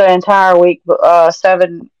camped the entire week.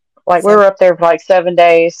 7, like we So were up there for like 7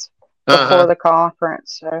 days Uh-huh. before the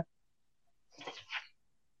conference. So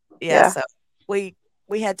yeah, yeah, so we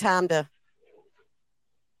had time to.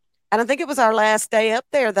 I don't think it was our last day up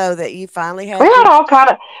there though that you finally we had had good. all kind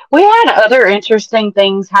of. We had other interesting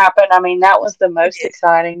things happen. I mean, that was the We most did.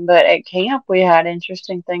 exciting. But at camp, we had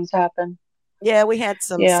interesting things happen. Yeah, we had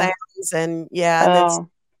some Yeah. sounds and then Oh,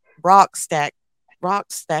 rocks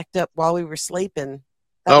stacked up while we were sleeping.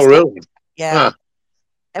 That Oh, was kind of, really? yeah. Huh.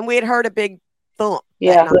 And we had heard a big thump that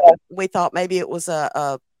yeah. night. We thought maybe it was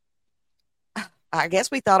I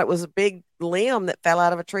guess we thought it was a big limb that fell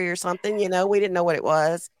out of a tree or something. We didn't know what it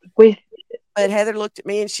was. We But Heather looked at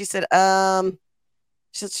me and she said,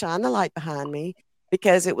 she said, shine the light behind me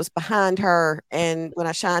because it was behind her. And when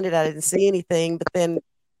I shined it, I didn't see anything. But then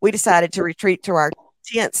we decided to retreat to our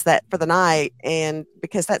tents that for the night. And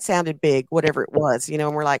because that sounded big, whatever it was,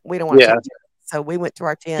 and we're like, we don't want to Yeah. touch it. So we went to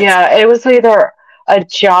our tents. Yeah, it was either a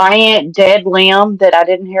giant dead limb that I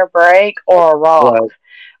didn't hear break or a rock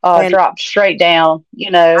Right. And dropped straight down,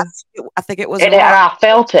 I think it was a and rock. I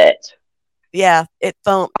felt it. Yeah, it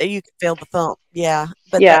thumped. You could feel the thump. Yeah.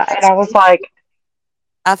 But Yeah, and I was like,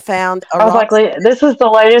 I found a rock. This is the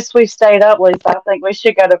latest we've stayed up, Lisa. I think we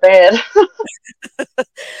should go to bed.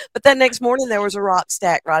 But that next morning, there was a rock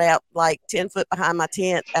stack right out like 10 foot behind my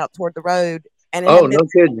tent out toward the road. And it Oh, hadn't been, no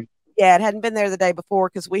kidding. yeah, it hadn't been there the day before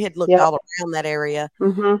because we had looked Yep. all around that area.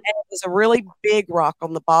 Mm-hmm. And it was a really big rock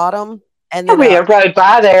on the bottom. And Yeah, then, we rode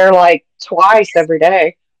by there like twice every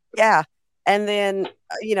day. yeah. And then,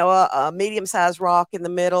 a medium sized rock in the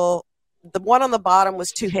middle. The one on the bottom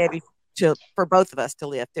was too heavy for both of us to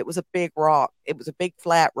lift. It was a big rock. It was a big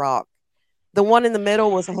flat rock. The one in the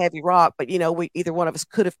middle was a heavy rock, but either one of us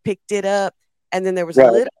could have picked it up. And then there was a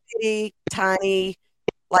Right. little bitty, tiny,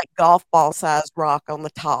 like golf ball sized rock on the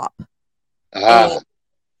top. Ah. And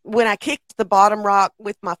when I kicked the bottom rock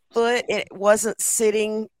with my foot, it wasn't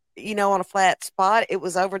sitting, on a flat spot. It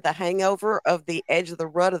was over the hangover of the edge of the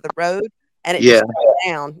rut of the road, and it Yeah. just fell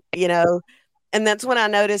down, And that's when I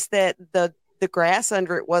noticed that the grass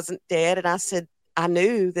under it wasn't dead. And I said, I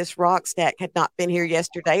knew this rock stack had not been here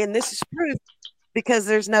yesterday. And this is proof because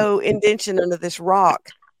there's no indention under this rock.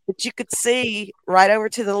 But you could see right over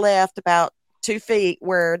to the left about 2 feet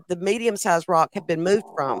where the medium-sized rock had been moved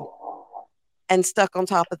from and stuck on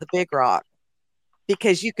top of the big rock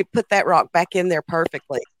because you could put that rock back in there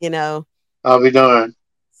perfectly, I'll be darned.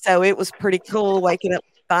 So it was pretty cool waking up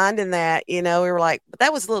finding that, we were like, but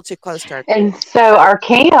that was a little too close to our And so our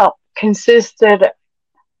camp consisted.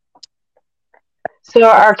 So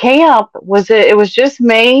our camp it was just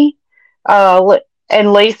me,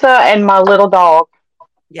 and Lisa and my little dog.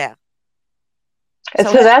 yeah. And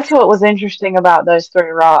So so that's what was interesting about those 3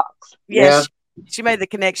 rocks. Yes, she made the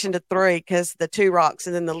connection to 3 because the 2 rocks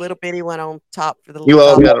and then the little bitty one on top for the You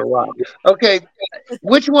all top. got a rock. Okay.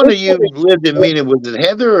 Which one of you lived in Mena? Was it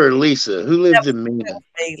Heather or Lisa? Who lived in Mena?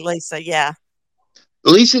 Hey, Lisa, yeah.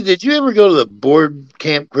 Lisa, did you ever go to the board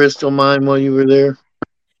Camp Crystal mine while you were there?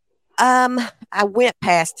 I went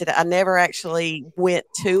past it. I never actually went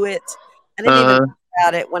to it. I didn't even know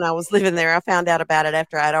about it when I was living there. I found out about it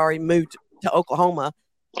after I'd already moved to Oklahoma.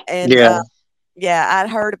 And I'd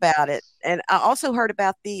heard about it. And I also heard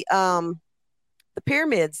about the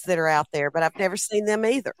pyramids that are out there, but I've never seen them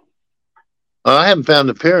either. I haven't found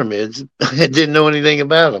the pyramids. I didn't know anything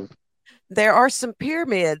about them. There are some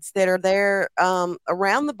pyramids that are there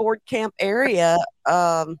around the board camp area.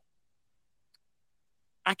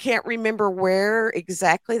 I can't remember where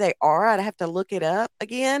exactly they are. I'd have to look it up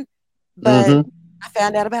again. But I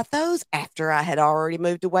found out about those after I had already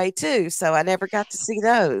moved away too. So I never got to see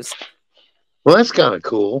those. Well, that's kind of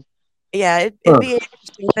cool. Yeah, it'd be an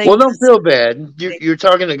interesting thing. Well, don't feel bad. You're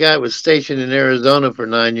talking to a guy who was stationed in Arizona for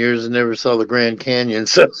 9 years and never saw the Grand Canyon.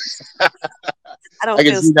 So I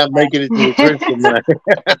can see not making it to the Christian mine.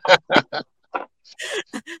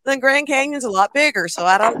 The Grand Canyon's a lot bigger, so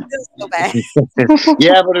I don't feel so bad.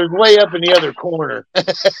 Yeah, but it's way up in the other corner.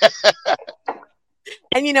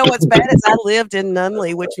 And you know what's bad is I lived in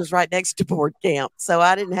Nunley, which was right next to board camp, so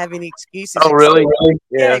I didn't have any excuses. Oh, really?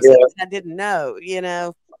 Yeah, Yeah. except that I didn't know.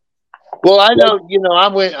 Well, I know.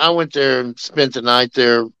 I went there and spent the night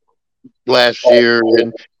there last year,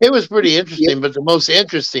 and it was pretty interesting. But the most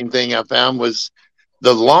interesting thing I found was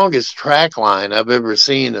the longest track line I've ever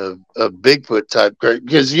seen of Bigfoot type.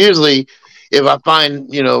 Because usually, if I find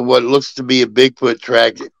what looks to be a Bigfoot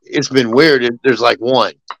track, it's been weird. There's like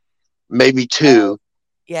one, maybe two,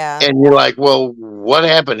 Yeah, and you're like, well, what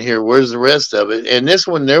happened here? Where's the rest of it? And this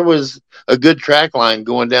one, there was a good track line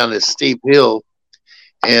going down this steep hill.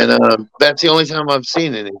 And that's the only time I've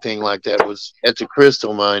seen anything like that was at the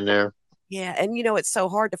Crystal Mine there. yeah, and it's so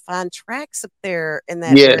hard to find tracks up there in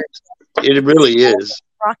that Yes, area. it really is.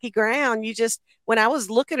 Rocky ground. When I was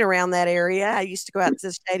looking around that area, I used to go out to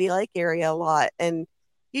the Shady Lake area a lot, and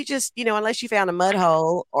you just, unless you found a mud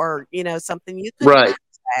hole or something, you couldn't Right. find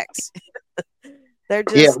tracks. They're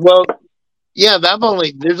Yeah. just Well, yeah,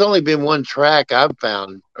 there's only been one track I've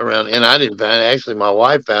found around, and I didn't find it. Actually, my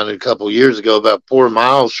wife found it a couple of years ago, about 4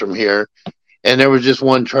 miles from here, and there was just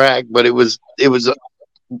one track, but it was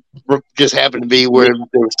just happened to be where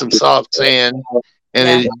there was some soft sand, and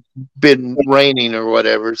yeah, it had been raining or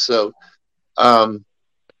whatever. So, um,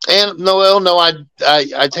 and no,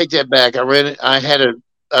 I take that back. I ran it.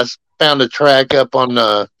 I found a track up on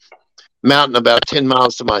the mountain about 10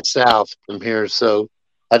 miles to my south from here. So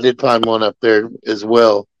I did find one up there as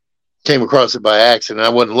well. Came across it by accident. I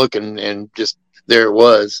wasn't looking, and just there it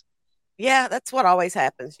was. yeah. That's what always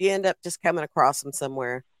happens. You end up just coming across them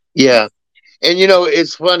somewhere. Yeah, and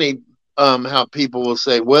it's funny how people will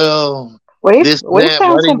say, "Well, We've this and we've that. Why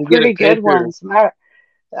found didn't some you get a pretty good picture?" ones. Yeah,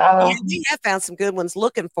 Uh, we have found some good ones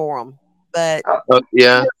looking for them, but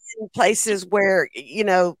Yeah, in places where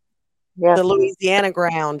yeah. the Louisiana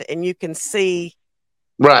ground, and you can see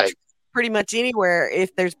right. pretty much anywhere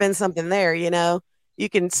if there's been something there. You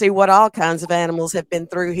can see what all kinds of animals have been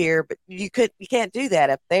through here, but you can't do that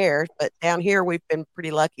up there. But down here, we've been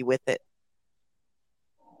pretty lucky with it.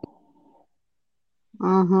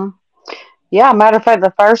 hmm Yeah, matter of fact,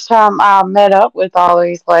 the first time I met up with all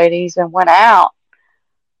these ladies and went out,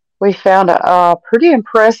 we found a pretty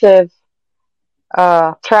impressive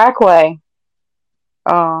trackway.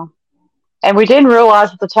 Uh, and we didn't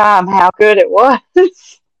realize at the time how good it was.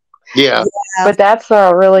 Yeah, Yeah, But that's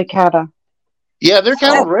really kind of yeah. They're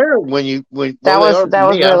kind that, of rare when that well, they was are for that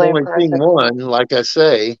was me. I've really only seen impressive. one, like I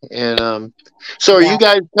say, and so are yeah. you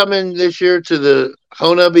guys coming this year to the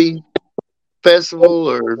Honaby Festival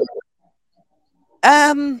or?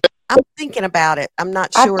 I'm thinking about it. I'm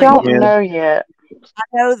not I sure yet. don't Yeah, know yet. I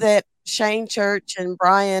know that Shane Church and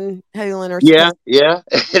Brian Hoolan are yeah, supposed, yeah.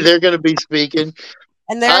 They're going to be speaking.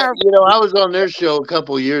 and there I was on their show a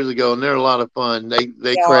couple of years ago, and they're a lot of fun. They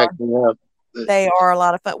are cracked me up. they are a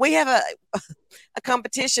lot of fun. We have a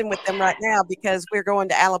competition with them right now because we're going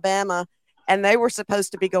to Alabama, and they were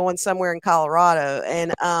supposed to be going somewhere in Colorado,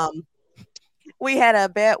 and we had a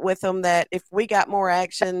bet with them that if we got more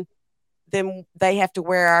action, then they have to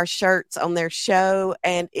wear our shirts on their show,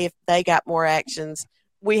 and if they got more actions,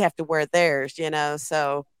 we have to wear theirs.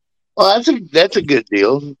 So Well, that's a good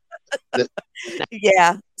deal. That-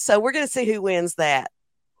 yeah, so we're gonna see who wins that.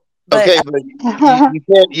 But Okay, but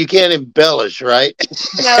you can't embellish, right?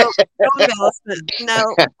 no, no embellishment,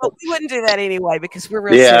 no, but we wouldn't do that anyway because we're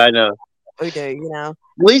real Yeah, serious I know. what we do.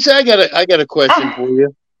 Lisa, I got a question for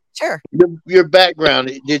you. Sure. Your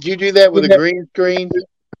background. Did you do that with a green screen?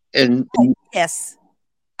 And Yes.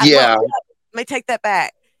 Well, yeah, let me take that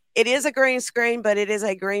back. It is a green screen, but it is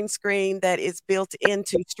a green screen that is built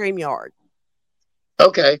into StreamYard.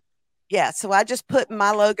 okay. Yeah, so I just put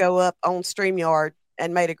my logo up on StreamYard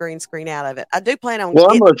and made a green screen out of it. I do plan on Well, I'm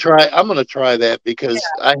getting. gonna try. I'm gonna try that because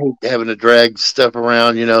I hate having to drag stuff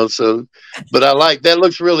around, So, but I like that.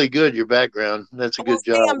 Looks really good. Your background. That's a Well, good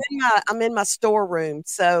see, job. I'm in my storeroom,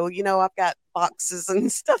 so I've got boxes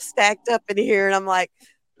and stuff stacked up in here, and I'm like,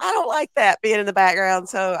 I don't like that being in the background,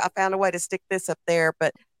 so I found a way to stick this up there.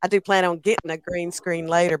 But I do plan on getting a green screen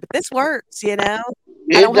later. But this works. I It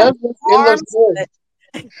don't have does. It looks arms, good. but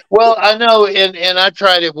Well, I know, and I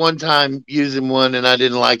tried it one time using one, and I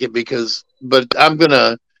didn't like it but I'm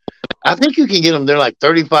gonna. I think you can get them. They're like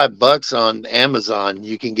 $35 on Amazon.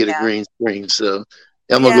 You can get a yeah. green screen, so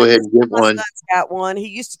Well, I'm gonna yeah, go ahead and get my one. son's got one. He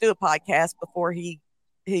used to do a podcast before he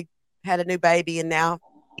had a new baby, and now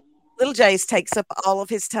little Jace takes up all of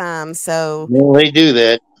his time. So Well, they do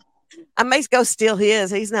that. I may go steal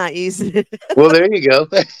his. He's not using it. Well, there you go.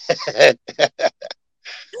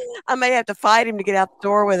 I may have to fight him to get out the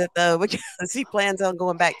door with it though, because he plans on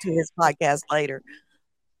going back to his podcast later.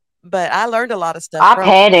 but I learned a lot of stuff I from.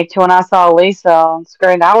 panicked when I saw Lisa on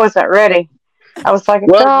screen. I wasn't ready. I was like,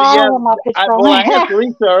 Well, girl, I yeah. don't want my picture on I asked there.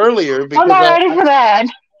 Lisa earlier I'm because not ready for that.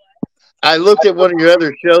 I looked at one of your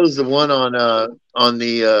other shows, the one on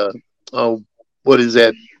the oh, what is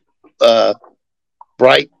that, uh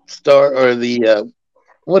Bright Star, or the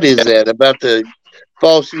what is that about the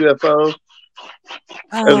false UFO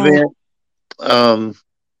Oh, event? Um,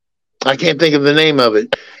 I can't think of the name of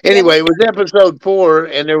it. yeah, Anyway, it was episode 4,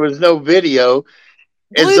 and there was no video,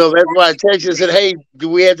 and blue. so that's why I texted and said, "Hey, do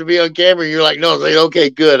we have to be on camera?" And you're like, "No." I was like, "Okay,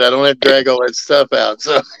 good. I don't have to drag all that stuff out."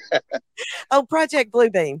 So Oh, Project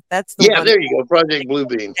Bluebeam. That's the yeah, one. there you go, Project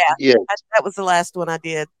Bluebeam. Yeah, Yeah. that was the last one I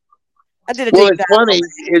did. I did a Well, deep it's dive on funny.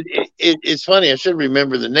 that. It's funny. I should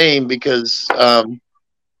remember the name because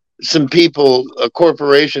some people, a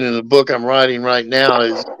corporation in the book I'm writing right now,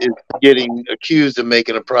 is getting accused of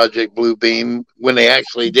making a Project Blue Beam when they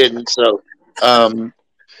actually didn't. So, um,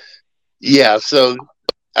 yeah. So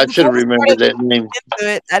I should Before have we remembered started that name.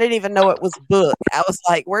 into it, I didn't even know it was a book. I was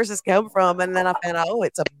like, "Where's this come from?" And then I found out, oh,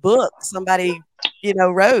 it's a book somebody,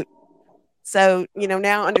 wrote. So,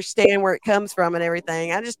 now I understand where it comes from and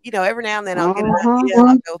everything. I just, every now and then I'll get an idea and Hmm.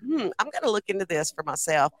 I'll go, I'm going to look into this for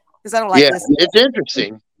myself because I don't like Yeah, listening. it's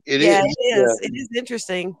interesting. It Yeah, is. it Yeah. is. It is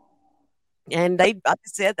interesting. And like I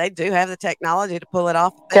said, they do have the technology to pull it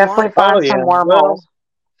off if they want. Definitely Oh find yeah. some Well, wormholes.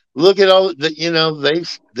 look at all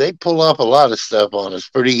the. They pull off a lot of stuff on us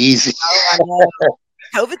pretty easy. Oh, I know.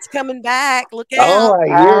 COVID's coming back. Look Oh, out. I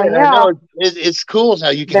hear it. I Yeah, know. It's cool how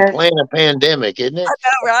you can they're plan a pandemic, isn't I it?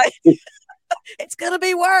 know, right? It's going to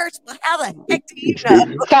be worse. But how the heck do you know?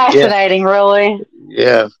 Yeah. fascinating, really.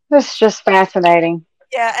 Yeah. It's just fascinating.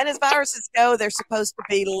 Yeah, and as viruses go, they're supposed to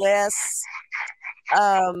be less,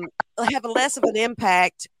 um, have less of an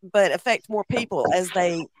impact, but affect more people as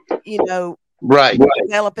they, you know, Right.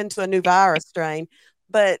 develop into a new virus strain.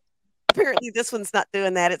 But apparently, this one's not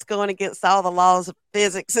doing that. It's going against all the laws of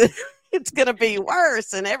physics. It's going to be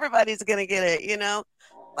worse, and everybody's going to get it.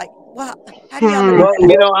 Like, well, how do y'all know Hmm. Well,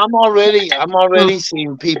 that? I'm already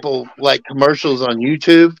seeing people like commercials on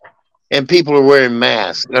YouTube, and people are wearing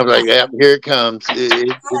masks. And I'm like, yeah, here it comes. My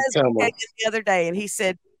It's husband coming. came in the other day, and he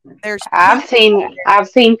said, "There's I've people."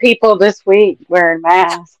 seen people this week wearing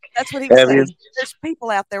masks. That's what he was Have saying. you? There's people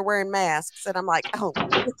out there wearing masks, and I'm like, oh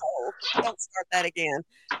no, don't start that again.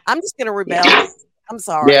 I'm just going to rebel. Yeah, I'm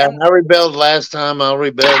sorry. Yeah, I rebelled last time. I'll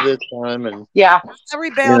rebel this time, and yeah, I you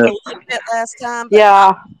rebelled a know, little bit last time, but I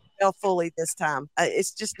yeah. rebel fully this time.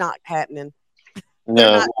 It's just not happening. They're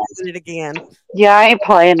no, not doing it again. Yeah, I ain't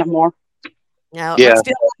playing no more. No, I'm yeah,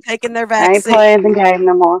 still not taking their I ain't vaccine. playing the game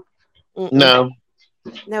no more. Mm-mm. no.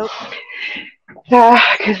 Nope.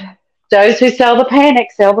 'Cause those who sell the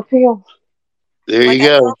panic sell the pill. There Like you I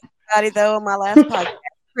go. told everybody though on my last podcast,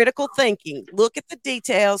 critical thinking. Look at the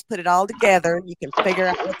details, put it all together, and you can figure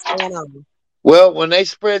out what's going on. Well, when they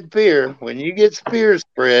spread fear, when you get fear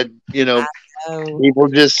spread, I know. people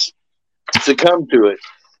just succumb to it.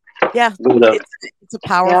 Yeah, But, it's a Yep.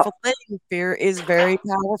 powerful thing. Fear is very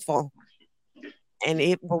powerful, and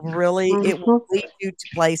it will Hmm. lead you to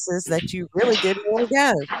places that you really didn't want to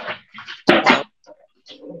go. So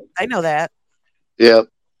I know that. yeah,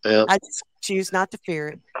 yeah. I just choose not to fear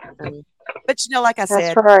it. But like I That's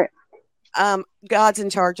said, right. God's in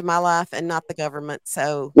charge of my life and not the government.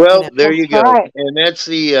 So Well, there you That's go. right. And that's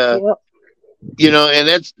Yep.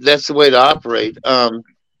 and that's the way to operate.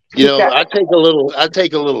 Yeah. I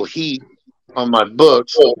take a little heat on my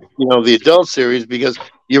books, the adult series, because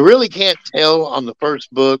you really can't tell on the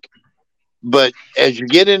first book, but as you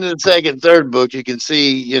get into the second, third book, you can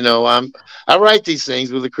see, I write these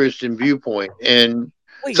things with a Christian viewpoint, and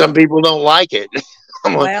well, some yeah. people don't like it.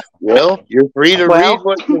 I'm like, Well, well, you're free to read Well.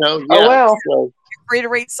 what Oh yeah. well. So you're free to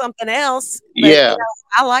read something else, but yeah,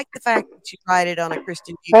 I like the fact that you write it on a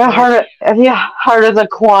Christian I viewpoint. heard of the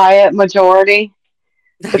quiet majority.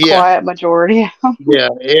 The yeah, quiet majority. yeah,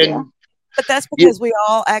 Yeah. and But that's you, because we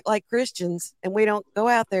all act like Christians and we don't go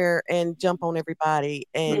out there and jump on everybody.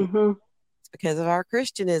 And Hmm. it's because of our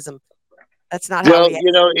Christianism. That's not how well, we act.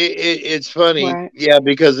 it's funny, Right. yeah,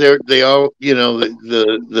 because they all,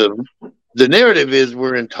 the narrative is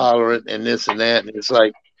we're intolerant and this and that, and it's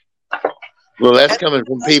like, well, that's That's coming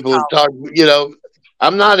from us people who talk. talk,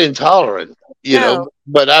 I'm not intolerant, No,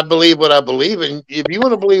 but I believe what I believe, and if you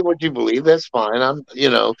want to believe what you believe, that's fine.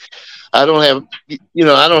 I don't have,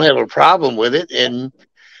 I don't have a problem with it, and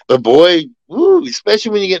but boy, woo,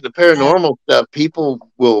 especially when you get the no. paranormal stuff, people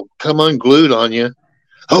will come unglued on you.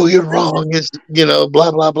 Oh, you're Well, that's wrong. It's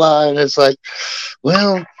blah blah blah, and it's like,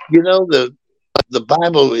 well, the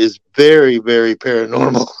Bible is very very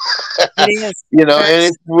paranormal. It is very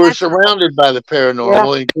And we're natural. surrounded by the Yeah.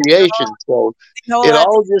 paranormal in creation. So The whole it idea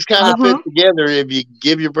all of just kind the of Bible, fits Mhm. together if you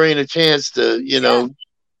give your brain a chance to, yeah, the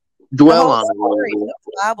dwell whole on it a little story bit. of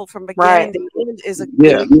the Bible from beginning Right. to end is a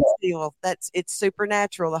Yeah. good deal. It's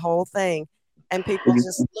supernatural, the whole thing, and people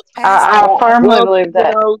just look past I firmly Well, believe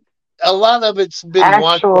that. a lot of it's been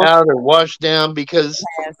washed Actual. out or washed down because,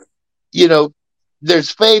 that. you know, there's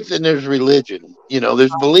faith and there's religion.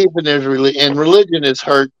 There's belief and there's religion. And religion has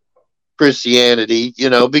hurt Christianity,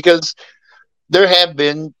 because there have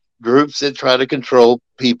been groups that try to control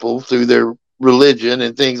people through their religion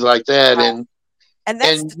and things like that. And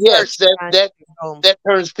that's And the church yes, that trying that to home. that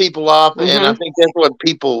turns people off. And I Mhm. think that's what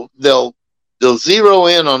people they'll zero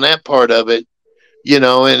in on that part of it.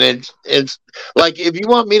 And it's like if you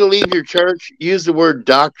want me to leave your church, use the word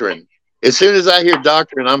doctrine. As soon as I hear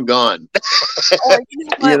doctrine, I'm gone. Or you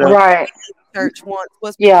know you what? know, What Right. church once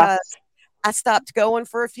was Yeah. because I stopped going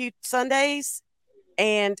for a few Sundays,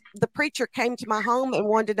 and the preacher came to my home and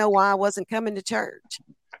wanted to know why I wasn't coming to church.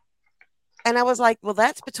 And I was like, "Well,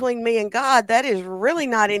 that's between me and God. That is really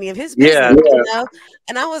not any of his yeah. business, you know?"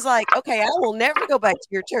 And I was like, "Okay, I will never go back to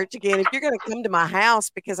your church again. If you're going to come to my house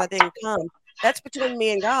because I didn't come, that's between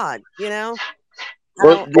me and God, you know? I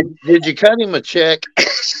Well, don't did you cut him a check?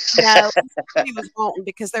 know." He was wanting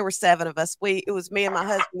because there were 7 of us. It was me and my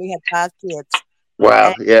husband. We had 5 kids,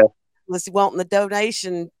 Wow. and Yeah. was wanting the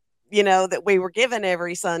donation, that we were given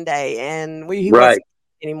every Sunday, and he Right. wasn't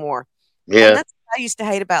anymore. And Yeah. that's what I used to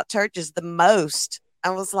hate about churches the most.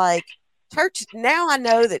 I was like, church, now I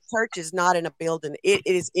know that church is not in a building, it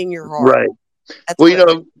is in your heart. Right. That's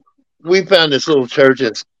Well, what, we found this little church.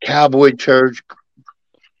 It's Cowboy Church,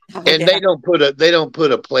 oh, and yeah, they don't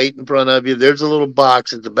put a plate in front of you. There's a little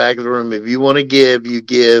box at the back of the room. If you want to give, you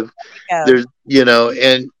give. go. There's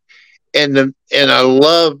and I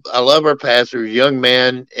love our pastor, young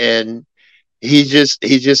man, and he's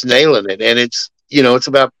just nailing it. And it's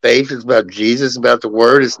about faith, it's about Jesus, about the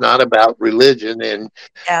word. It's not about religion. And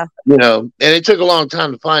Yeah. and it took a long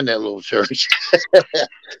time to find that little church.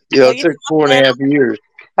 Well, It took four I'm and a glad half years.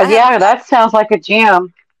 I have Yeah, that sounds like a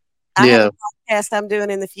gym. Yeah. a podcast I'm doing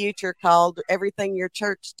in the future called "Everything Your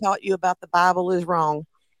Church Taught You About the Bible Is Wrong."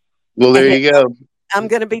 Well, there And you go. I'm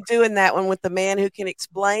going to be doing that one with the man who can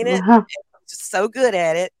explain it. Uh-huh. Just so good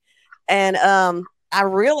at it. And I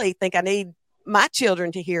really think I need my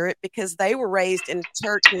children to hear it because they were raised in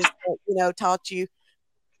churches that, taught you,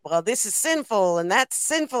 well, this is sinful and that's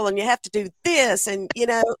sinful and you have to do this. And,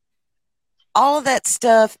 all of that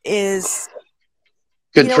stuff is,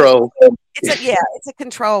 you know, Control. it's a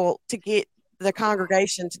control to get the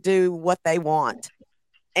congregation to do what they want.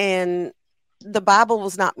 And the Bible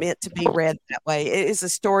was not meant to be read that way. It is a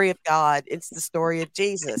story of God. It's the story of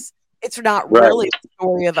Jesus. It's not Right. really the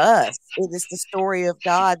story of us. It is the story of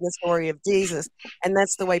God and the story of Jesus. And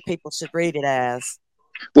that's the way people should read it as.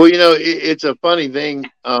 Well, it's a funny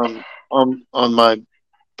thing. On my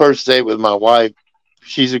first date with my wife,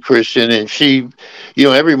 she's a Christian, and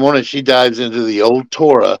every morning she dives into the old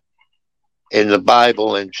Torah in the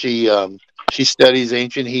Bible, and she studies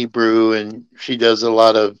ancient Hebrew, and she does a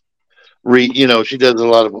lot of she does a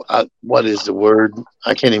lot of what is the word?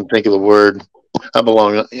 I can't even think of the word.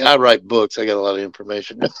 I write books. I got a lot of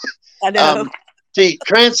information. I know. um, she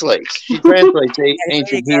translates Okay, there you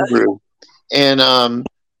ancient go. Hebrew, and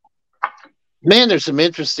man, there's some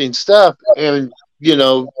interesting stuff, and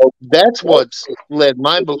that's what's led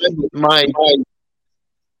my belief and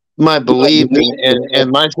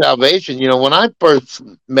my salvation. When I first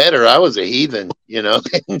met her, I was a heathen,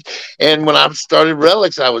 and when I started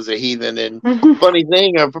Relics, I was a heathen. And funny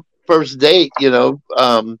thing, our first date,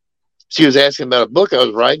 she was asking about a book I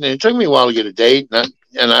was writing, and it took me a while to get a date,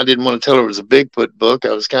 and I didn't want to tell her it was a Bigfoot book.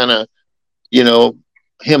 I was kind of, you know,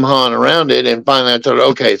 him hawing around it, and finally I told her,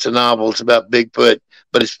 okay, it's a novel, it's about Bigfoot,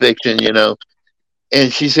 but it's fiction.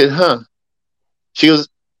 And she said, huh? She goes,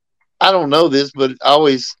 I don't know this, but I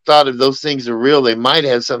always thought if those things are real, they might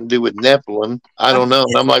have something to do with Nephilim. I don't know.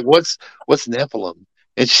 And I'm like, what's Nephilim?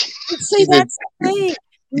 And she, See, she said, that's the thing.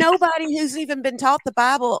 Nobody who's even been taught the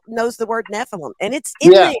Bible knows the word Nephilim, and it's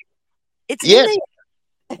in yeah, there. It's in yes,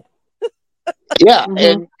 there. yeah. Mhm.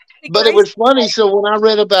 And Be but it crazy. was funny. So when I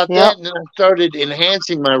read about Yep. that, and then I started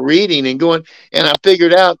enhancing my reading and going, and I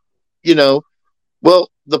figured out, you know, well,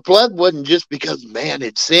 the flood wasn't just because man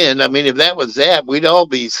had sinned. I mean, if that was that, we'd all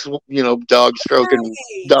be, dog stroking,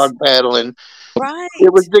 Right. dog paddling.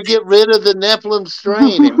 It was Right. to get rid of the Nephilim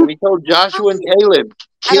strain. And when he told Joshua and Right. Caleb,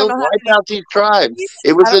 I don't know how wipe many out these tribes,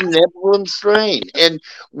 it I was don't a Nephilim strain. And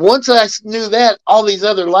once I knew that, all these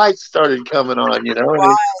other lights started coming on, and know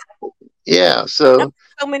why yeah, so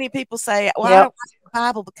so many people say, well, I Yep. don't like the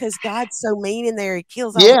Bible because God's so mean in there. He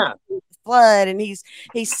kills all the Yeah. people with the flood, and he's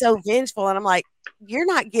so vengeful. And I'm like, you're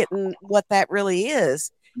not getting what that really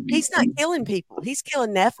is. He's not killing people. He's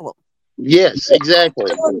killing Nephilim. Yes,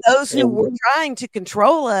 exactly. Killing those who were trying to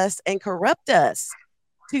control us and corrupt us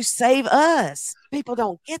to save us. People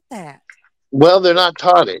don't get that. Well, they're not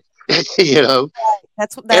taught it, you know.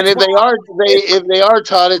 That's And if why they are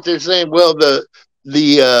taught it, they're saying, well, the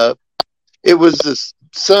it was the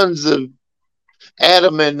sons of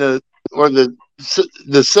Adam and the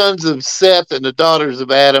sons of Seth and the daughters of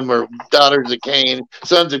Adam or daughters of Cain,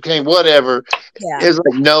 sons of Cain, whatever. yeah, It's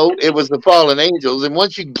like, no, it was the fallen angels. And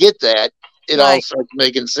once you get that, it all right, starts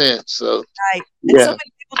making sense. So right. And so yeah, many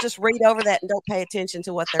people just read over that and don't pay attention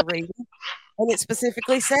to what they're reading. And it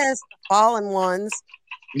specifically says the fallen ones,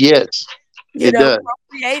 yes, it does.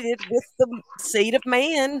 procreated with the seed of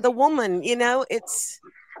man, the woman. It's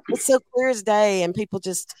so clear as day, and people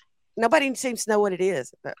just nobody seems to know what it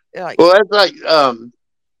is. But, like, Well, that's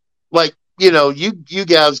like you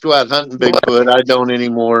guys go out hunting Bigfoot. I don't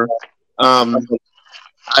anymore. Now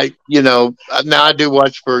I do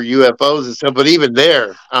watch for UFOs and stuff, but even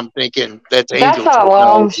there, I'm thinking that's That's angel a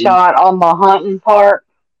long technology. shot on the hunting part.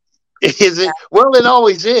 Is it? Well, it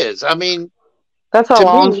always is. I mean, That's a to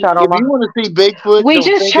long me, shot on if you the. want to see Bigfoot, We don't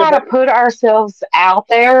just think try about to it. put ourselves out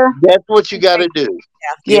there. That's what you got to do.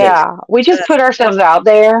 yeah, Yeah, we just put ourselves out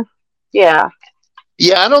there. Yeah.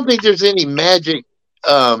 Yeah, I don't think there's any magic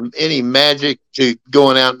to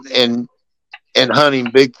going out and hunting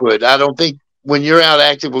Bigfoot. I don't think when you're out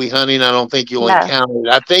actively hunting, I don't think you'll No. encounter it.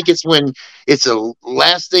 I think it's when it's the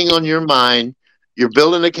last thing on your mind. You're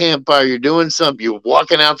building a campfire. You're doing something. You're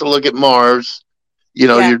walking out to look at Mars.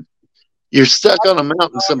 yeah, You're stuck on a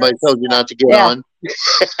mountain. Somebody told you not to get Yeah. on,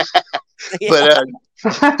 yeah. but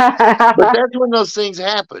but that's when those things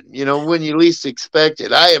happen. When you least expect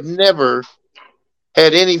it. I have never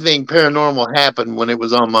had anything paranormal happen when it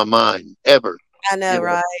was on my mind ever. I know,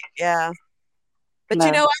 right? Yeah. But No.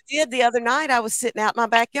 I did the other night. I was sitting out in my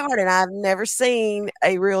backyard, and I've never seen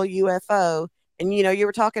a real UFO. And you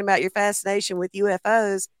were talking about your fascination with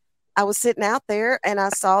UFOs. I was sitting out there, and I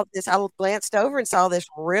saw this. I glanced over and saw this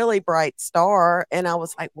really bright star, and I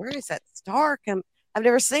was like, "Where is that star come? I've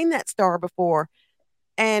never seen that star before."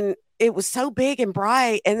 And it was so big and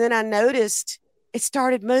bright. And then I noticed it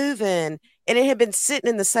started moving, and it had been sitting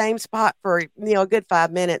in the same spot for a good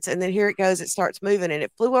 5 minutes. And then here it goes. It starts moving, and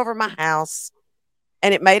it flew over my house.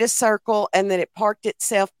 And it made a circle, and then it parked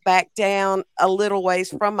itself back down a little ways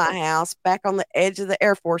from my house, back on the edge of the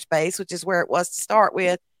Air Force Base, which is where it was to start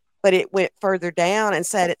with. But it went further down and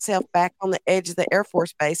sat itself back on the edge of the Air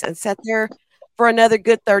Force Base and sat there for another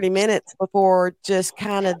good 30 minutes before just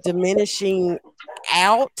kind of diminishing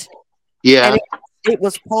out. Yeah. And it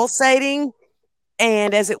was pulsating.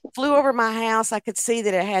 And as it flew over my house, I could see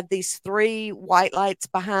that it had these 3 white lights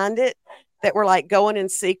behind it that were like going in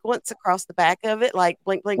sequence across the back of it, like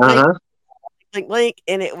blink, blink, blink, Uh-huh. blink, blink.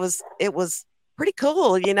 And it was pretty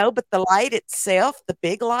cool, but the light itself, the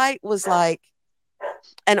big light, was like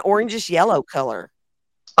an orangish yellow color.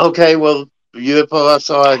 Okay. Well, UFO I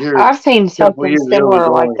saw out here I've seen a couple something years ago was similar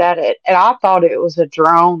like orange. that, and I thought it was a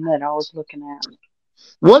drone that I was looking at.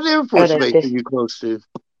 What Air Force At a base are you close to?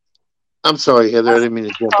 I'm sorry, Heather. I didn't mean to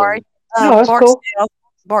jump on Sorry. you. No, that's cool.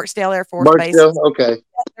 Barksdale Air Force Base. Barksdale? Okay.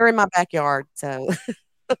 They're in my backyard. So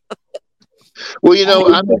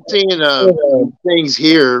Well, I've been seeing things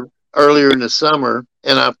here earlier in the summer,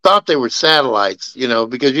 and I thought they were satellites,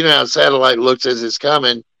 because you know how a satellite looks as it's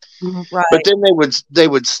coming, right. but then they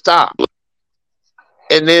would stop,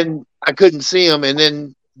 and then I couldn't see them, and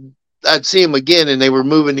then I'd see them again, and they were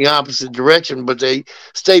moving the opposite direction, but they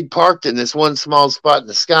stayed parked in this one small spot in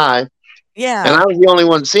the sky. Yeah. And I was the only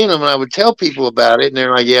one seeing them, and I would tell people about it, and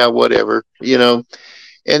they're like, "Yeah, whatever,"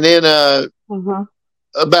 And then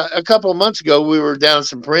about a couple of months ago, we were down at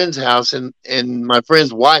some friend's house, and my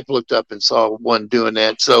friend's wife looked up and saw one doing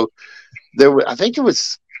that. So I think there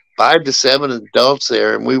was 5 to 7 adults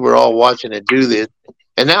there, and we were all watching it do this.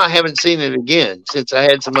 And now I haven't seen it again since I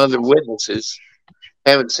had some other witnesses.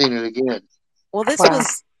 Haven't seen it again. Well,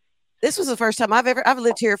 this was the first time I've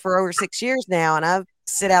lived here for over 6 years now, and I've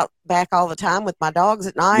sit out back all the time with my dogs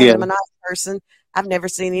at night. Yeah. I'm a night person. I've never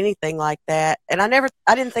seen anything like that. And I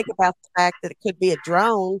didn't think about the fact that it could be a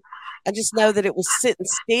drone. I just know that it was sitting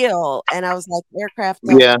still, and I was like, aircraft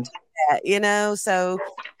don't Yeah. do that, so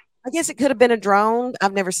I guess it could have been a drone.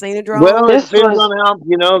 I've never seen a drone. Well, This it depends was-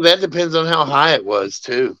 on how, that depends on how high it was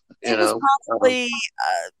too. It was probably,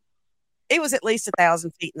 it was at least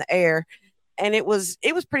 1,000 feet in the air. And it was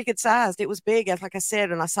pretty good sized. It was big. Like I said,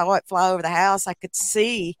 when I saw it fly over the house, I could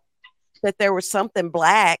see that there was something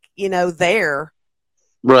black, there.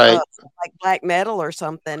 uh, Right. like black metal or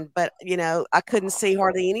something. But I couldn't see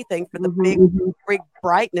hardly anything for the big, Mhm. big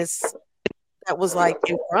brightness that was like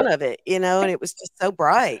in front of it, and it was just so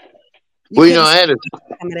bright. You Well, couldn't see I had a it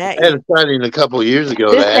coming at I had you. a sighting a couple of years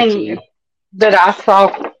ago This that thing actually. that I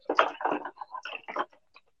saw,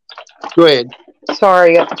 Go ahead.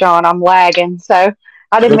 sorry, John, I'm lagging, so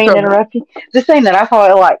I didn't That's mean all to right. interrupt you. This thing that I saw,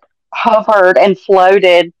 it like hovered and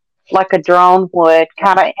floated like a drone would,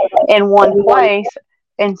 kind of in one place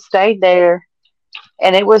and stayed there.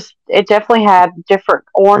 And it definitely had different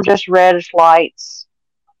orangish, reddish lights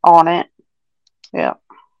on it. Yeah,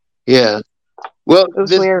 Yeah. Well, it was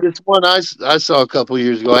this weird. this one I saw a couple of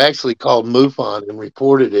years ago. I actually called MUFON and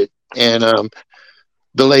reported it, and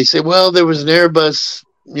the lady said, "Well, there was an Airbus,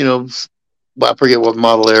 well, I forget what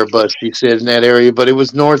model Airbus she said in that area, but it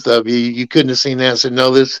was north of you. You couldn't have seen that." I said,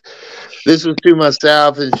 "No, this was 2 months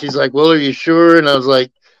south." And she's like, "Well, are you sure?" And I was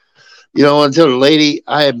like, until the lady,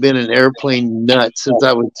 I have been an airplane nut since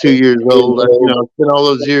I was 2 years old. I spent all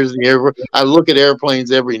those years in the air. I look at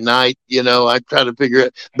airplanes every night. I try to figure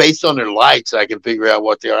it based on their lights. I can figure out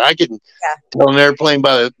what they are. I can Yeah, tell an airplane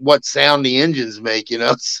by what sound the engines make.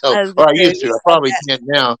 So, I or I do. used to. I probably can't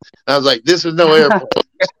now. And I was like, this is no airplane.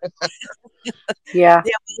 Yeah.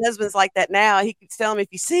 Yeah, my husband's like that now. He keeps telling me, "If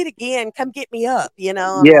you see it again, come get me up." I'm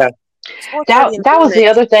Yeah, like, "It's 4:30 That in the that was morning." the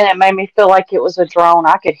other thing that made me feel like it was a drone.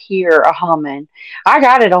 I could hear a humming. I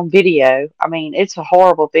got it on video. I mean, it's a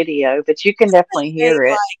horrible video, but you can definitely Hey, hear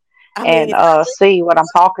it I mean, and if I live, see what I'm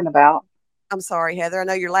talking about. I'm sorry, Heather. I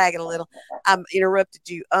know you're lagging a little. I interrupted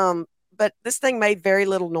you. But this thing made very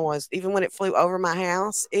little noise. Even when it flew over my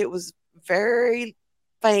house, it was very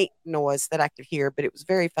faint noise that I could hear, but it was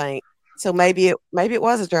very faint. So maybe it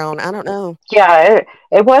was a drone. I don't know. Yeah,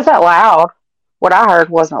 it wasn't loud. What I heard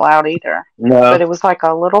wasn't loud either, but no. it was like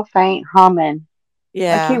a little faint humming, like you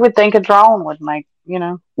Yeah, would think a drone would make.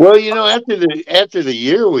 Well, after the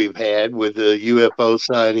year we've had with the UFO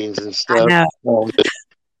sightings and I stuff, know. um,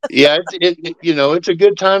 yeah, it's a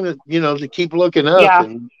good time to keep looking up Yeah.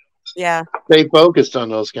 and Yeah. stay focused on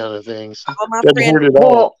those kind of things. Well, Doesn't hurt at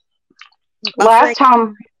all. Well, my friend, last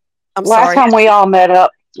time I'm last sorry. time we all met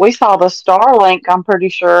up, we saw the Starlink. I'm pretty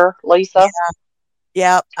sure, Lisa.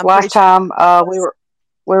 Yeah, I'm pretty Last sure time it was.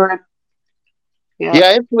 we were yeah.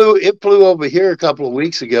 Yeah, it flew over here a couple of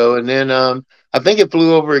weeks ago, and then I think it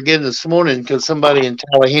flew over again this morning because somebody in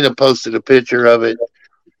Tallahena posted a picture of it,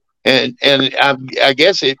 and I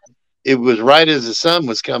guess it was right as the sun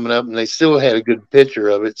was coming up, and they still had a good picture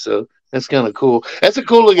of it. So that's kind of cool. That's a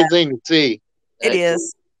cool looking thing to see, It actually.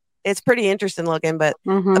 is. It's pretty interesting looking, but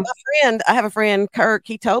Mhm. I have a friend, Kirk.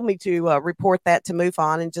 He told me to report that to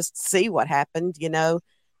MUFON and just see what happened.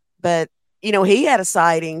 But he had a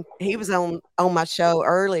sighting. He was on my show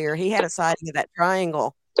earlier. He had a sighting of that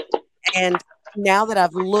triangle, and now that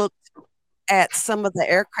I've looked at some of the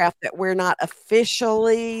aircraft that we're not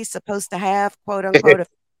officially supposed to have, quote unquote,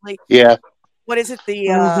 officially, Yeah, what is it? The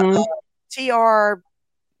Mhm. TR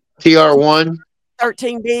TR1.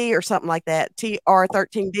 13B or something like that. TR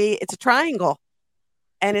 13B. It's a triangle,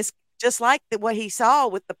 and it's just like what he saw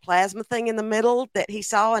with the plasma thing in the middle that he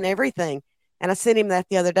saw and everything. And I sent him that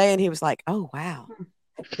the other day, and he was like, "Oh wow."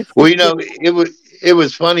 Well, it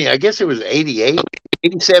was funny. I guess it was 88,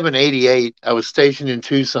 87, 88. I was stationed in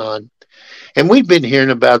Tucson, and we'd been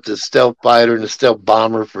hearing about the stealth fighter and the stealth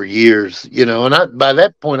bomber for years, and by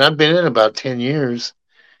that point I'd been in about 10 years.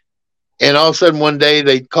 And all of a sudden one day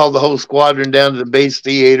they called the whole squadron down to the base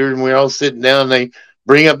theater, and we're all sitting down, and they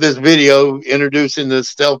bring up this video introducing the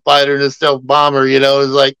stealth fighter and the stealth bomber.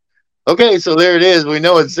 It's like, okay, so there it is, we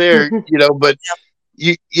know it's there, but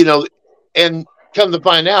you know and come to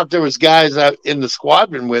find out, there was guys out in the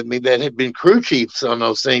squadron with me that had been crew chiefs on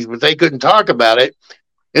those things, but they couldn't talk about it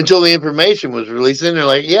until the information was released. And they're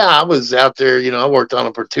like, yeah, I was out there, I worked on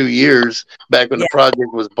it for 2 years back when the Yeah,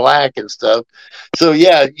 project was black and stuff. So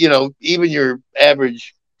yeah, even your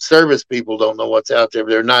average service people don't know what's out there.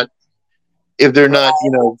 If they're not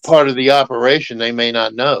part of the operation, they may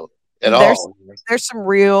not know at there's all. there's some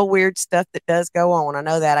real weird stuff that does go on. I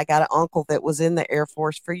know that. I got an uncle that was in the Air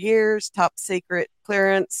Force for years, top secret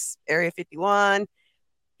clearance, Area 51.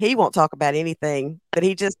 He won't talk about anything, but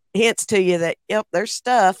he just hints to you that, yep, there's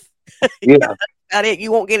stuff. Yeah. About it.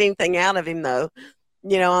 You won't get anything out of him though.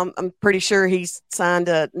 I'm pretty sure he's signed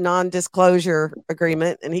a non-disclosure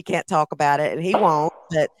agreement and he can't talk about it and he won't.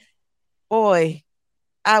 But boy,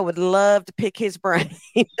 I would love to pick his brain.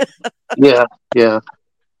 Yeah. Yeah.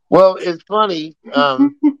 Well, it's funny.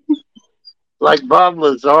 Like Bob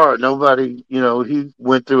Lazar, nobody, he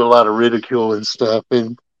went through a lot of ridicule and stuff.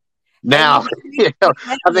 And And Now,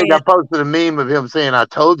 I think I posted a meme of him saying, "I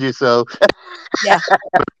told you so." yeah.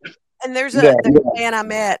 And Yeah. there's a man I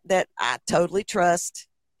met that I totally trust.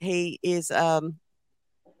 He is a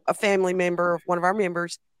family member of one of our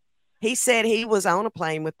members. He said he was on a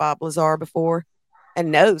plane with Bob Lazar before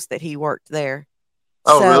and knows that he worked there.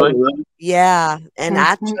 Oh, So, really? yeah, and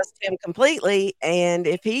I Mhm. trust him completely. And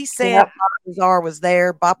if he said Yep. Bob Lazar was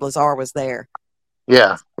there, Bob Lazar was there.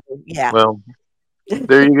 Yeah. Yeah, Well,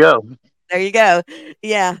 there you go. there you go.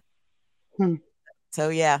 Yeah. Hmm. So,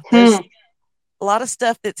 yeah, Hmm. there's a lot of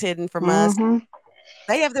stuff that's hidden from us. Mhm.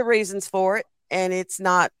 They have the reasons for it, and it's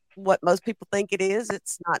not what most people think it is.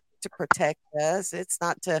 It's not to protect us. It's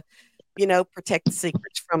not to, protect the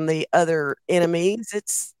secrets from the other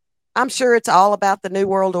enemies. I'm sure it's all about the New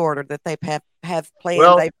World Order that they have planned.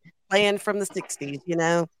 Well, They planned from the 60s.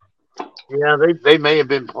 yeah, they may have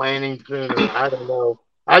been planning sooner. I don't know.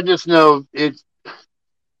 I just know it's.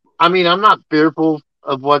 I mean, I'm not fearful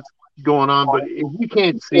of what's going on, but if you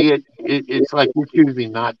can't see it, it's like you're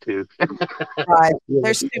choosing not to. Right. Yeah.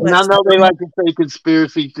 There's too And much I stuff. know they like to say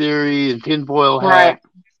conspiracy theory and tinfoil hat Right.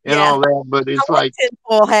 and Yeah. all that, but I it's like like,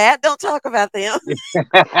 tinfoil hat. Don't talk about them.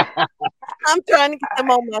 I'm trying to get them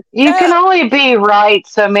on my You show. can only be right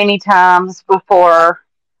so many times before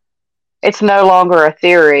it's no longer a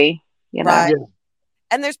theory, you know. Right. yeah,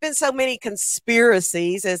 And there's been so many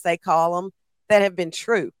conspiracies, as they call them, that have been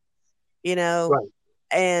true, you know, right.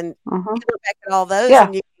 and Hmm. you look back at all those Yeah.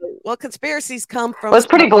 and well, conspiracies come from Well, it's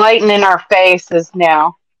pretty blatant in our faces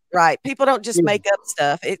now. right. People don't just Yeah. make up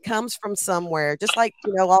stuff. It comes from somewhere. Just like,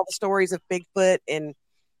 all the stories of Bigfoot and,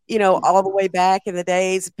 all the way back in the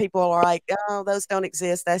days, people are like, oh, those don't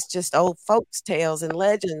exist. That's just old folks' tales and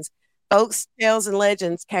legends. Folks' tales and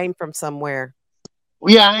legends came from somewhere.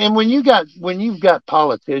 Yeah, and when you've got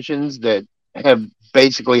politicians that have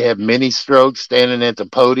basically have mini strokes standing at the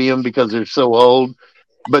podium because they're so old,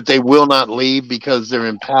 but they will not leave because they're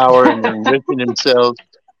in power and they're enriching themselves.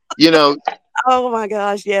 You know, Oh my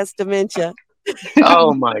gosh, yes, dementia.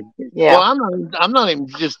 oh my. Well, Yeah. I'm not even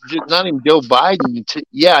just not even Joe Biden.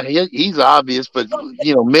 Yeah, he's obvious, but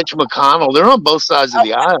Mitch McConnell. They're on both sides of Oh,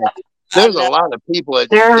 the aisle. I There's a know. lot of people that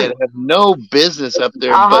They're, have no business up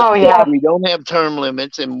there, but oh, yeah. we don't have term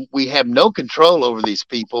limits and we have no control over these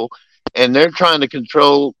people. And they're trying to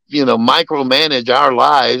control, micromanage our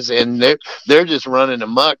lives, and they're just running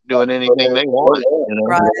amok, doing anything they want.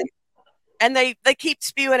 Right. And they keep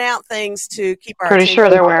spewing out things to keep our Pretty attention. sure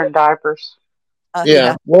they're wearing diapers. Yeah.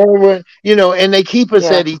 Yeah. Well, and they keep us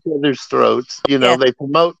Yeah. at each other's throats. Yeah. They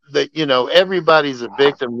promote that, everybody's a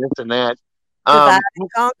victim, this and that. Divide Um, and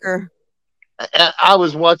conquer. I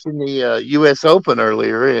was watching the U.S. Open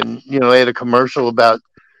earlier, and they had a commercial about,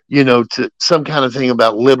 to some kind of thing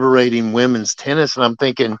about liberating women's tennis, and I'm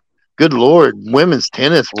thinking, good Lord, women's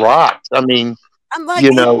tennis rocks. I mean, I'm like, you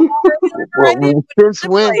you know, already liberated.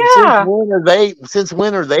 well, Liberate. Yeah. since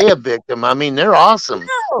when are they a victim? I mean, they're awesome.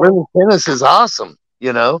 No. Women's tennis is awesome,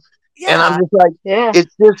 and I'm Yeah. just like, Yeah.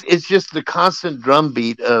 it's just the constant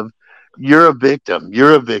drumbeat of you're a victim,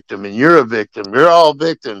 you're a victim, and you're a victim. You're all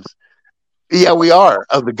victims. Yeah, we are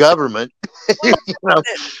of the government. One of you know,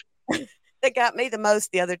 the things that got me the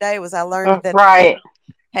most the other day was I learned that Right.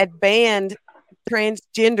 had banned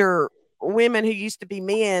transgender women who used to be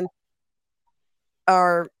men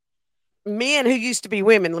or men who used to be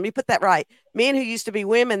women. Let me put that right. Men who used to be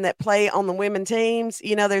women that play on the women teams.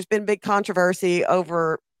 There's been big controversy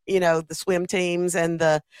over, the swim teams and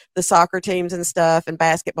the soccer teams and stuff and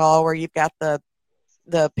basketball where you've got the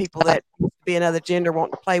people that used to be another gender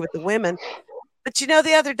wanting to play with the women. But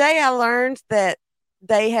the other day I learned that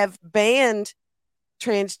they have banned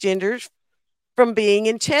transgenders from being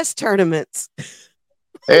in chess tournaments.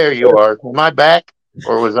 there you are. Am I back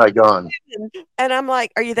or was I gone? And I'm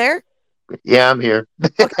like, are you there? Yeah, I'm here.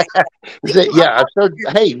 Okay. Yeah, I started.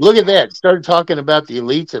 Hey, look at that! Started talking about the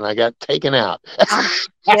elites, and I got taken out.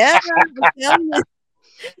 Yeah, I'm telling you,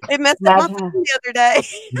 it messed up my phone Imagine. the other day.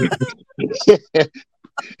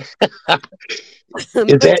 Is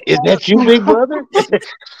But that you, big brother? you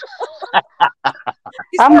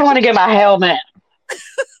I'm started going to get my helmet.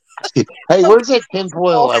 Hey, to where's that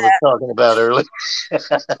tinfoil I was talking about earlier?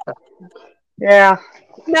 Yeah.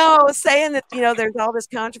 no, I was saying that there's all this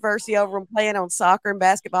controversy over them playing on soccer and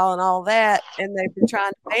basketball and all that, and they've been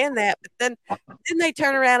trying to ban that, but then they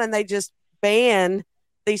turn around and they just ban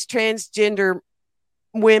these transgender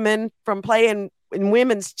women from playing in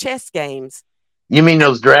women's chess games. You mean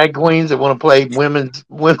those drag queens that want to play And I'm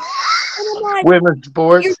like, women's you're,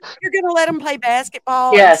 sports? you're going to let them play basketball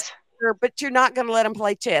and Yes. soccer, but you're not going to let them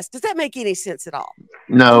play chess. Does that make any sense at all?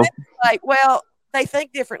 And No. then like, well, they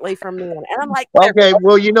think differently from men, and I'm like, Okay,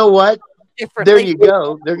 well, you know what? There differently you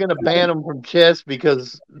go. They're going to ban them from chess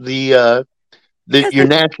because because your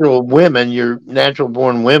natural women, your natural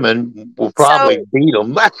born women, will probably so beat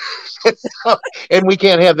them. And we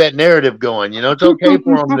can't have that narrative going. It's okay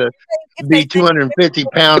for them to if they be think 250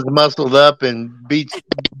 pounds muscled up and beat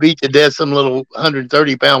to death some little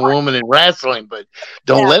 130-pound woman in wrestling, but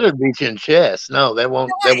don't yeah, let her beat you in chess. No, that right,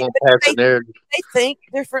 won't but pass the if narrative. they think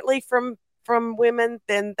differently from women,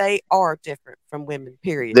 then they are different from women.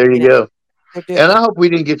 Period. There you go. They're And I different. hope we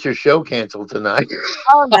didn't get your show canceled tonight.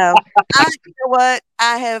 Oh no, you know what?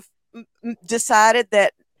 I have decided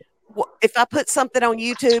that if I put something on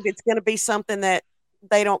YouTube, it's going to be something that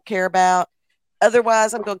they don't care about.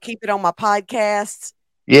 Otherwise, I'm going to keep it on my podcasts,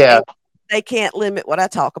 Yeah. and they can't limit what I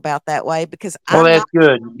talk about that way because Well, I'm that's not,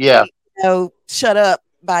 good. Yeah. shut up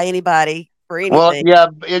by anybody for Well, anything. yeah,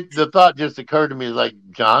 the thought just occurred to me like,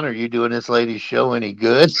 John, are you doing this lady's show any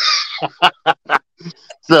good?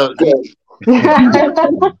 So, Truth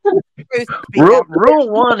to be out. rule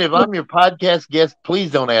one: if I'm your podcast guest, please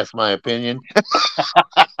don't ask my opinion.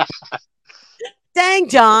 Dang,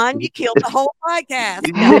 John, you killed the whole podcast.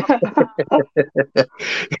 No,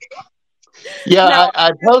 Yeah, no,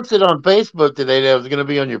 I posted on Facebook today that I was going to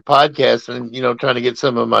be on your podcast, and trying to get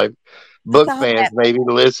some of my I book thought fans that maybe to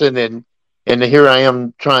listen, and here I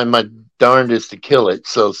am trying my darndest to kill it.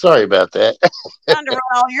 So sorry about that. trying to run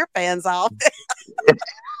all your fans off.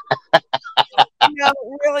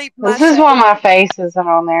 Really, This is why my face isn't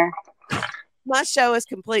on there. my show is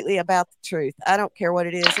completely about the truth. I don't care what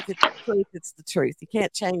it is. If it's the truth, it's the truth. You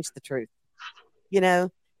can't change the truth. You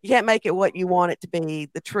can't make it what you want it to be.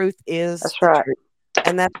 The truth is That's the right. truth.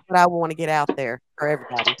 And that's what I want to get out there for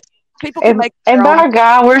everybody. People can And, make and their own. by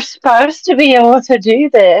God, we're supposed to be able to do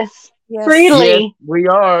this Yes, Yes, freely. we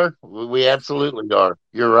are. We absolutely are.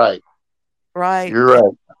 You're right. right. You're right.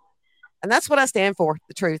 And that's what I stand for,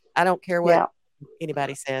 the truth. I don't care what Yeah.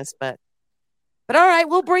 anybody says, but all right,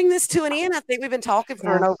 we'll bring this to an end. I think we've been talking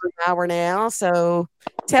for Yes. over an hour now. So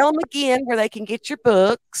tell them again where they can get your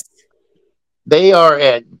books. They are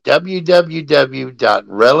at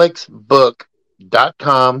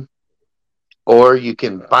www.relicsbook.com, or you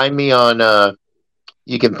can find me on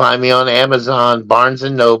Amazon, Barnes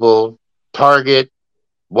and Noble, Target,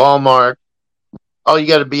 Walmart. All you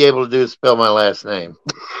got to be able to do is spell my last name.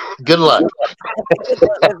 Good luck. Good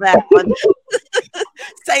luck with that one.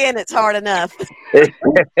 Saying it's hard enough. Well, I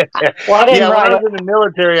didn't Yeah, when I write was it. in the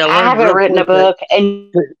military, I I learned haven't real written a quick that book,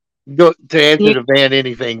 and go to answer you, to ban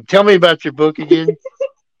anything. Tell me about your book again.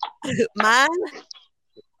 Mine,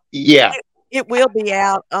 Yeah. it will be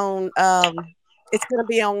out on it's going to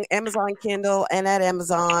be on Amazon Kindle and at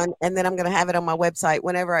Amazon, and then I'm going to have it on my website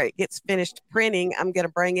whenever it gets finished printing. I'm going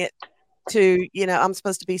to bring it to, I'm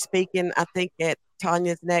supposed to be speaking, I think, at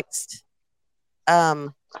Tanya's next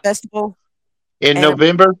festival. In And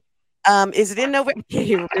November? is it in November? Can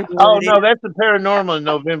you remember Oh, when it no, is? that's the paranormal in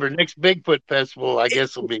November. Next Bigfoot Festival, I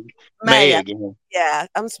guess, will be May May. again. Yeah,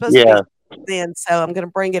 I'm supposed to be Yeah. then, so I'm going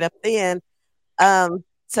to bring it up then.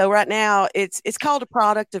 So right now it's called A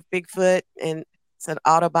Product of Bigfoot, and it's an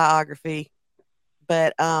autobiography.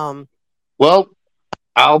 But Well,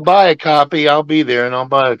 I'll buy a copy. I'll be there and I'll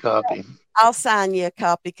buy a copy. I'll sign you a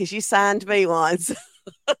copy because you signed me once.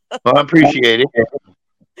 Well, I appreciate it.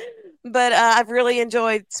 But I've really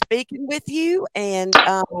enjoyed speaking with you, and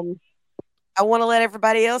I want to let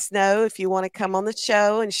everybody else know if you want to come on the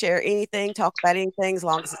show and share anything, talk about anything, as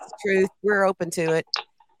long as it's the truth, we're open to it.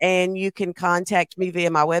 And you can contact me via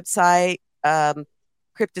my website,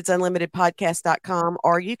 cryptidsunlimitedpodcast.com,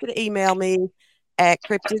 or you can email me at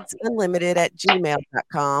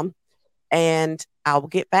cryptidsunlimited@gmail.com, and I will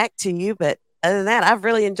get back to you. But other than that, I've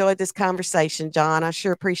really enjoyed this conversation, John. I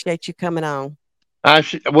sure appreciate you coming on.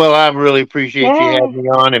 Well, I really appreciate you yeah. having me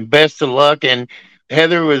on, and best of luck. And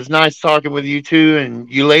Heather, it was nice talking with you too. And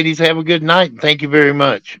you ladies have a good night. And thank you very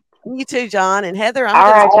much. You too, John. And Heather, I'm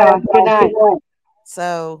All going right, to John. Good night.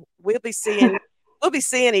 so we'll be seeing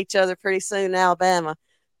each other pretty soon in Alabama.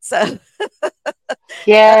 So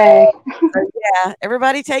Yay. yeah,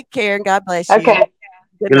 everybody take care and God bless you. Okay.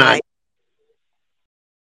 Good night.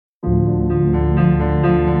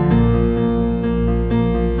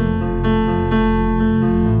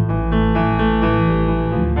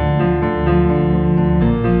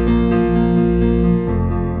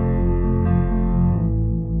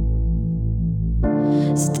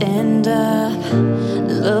 Stand up,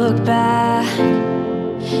 look back.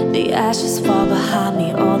 The ashes fall behind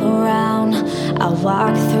me all around. I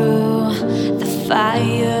walk through the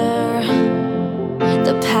fire.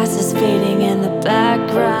 The past is fading in the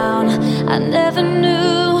background. I never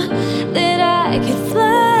knew that I could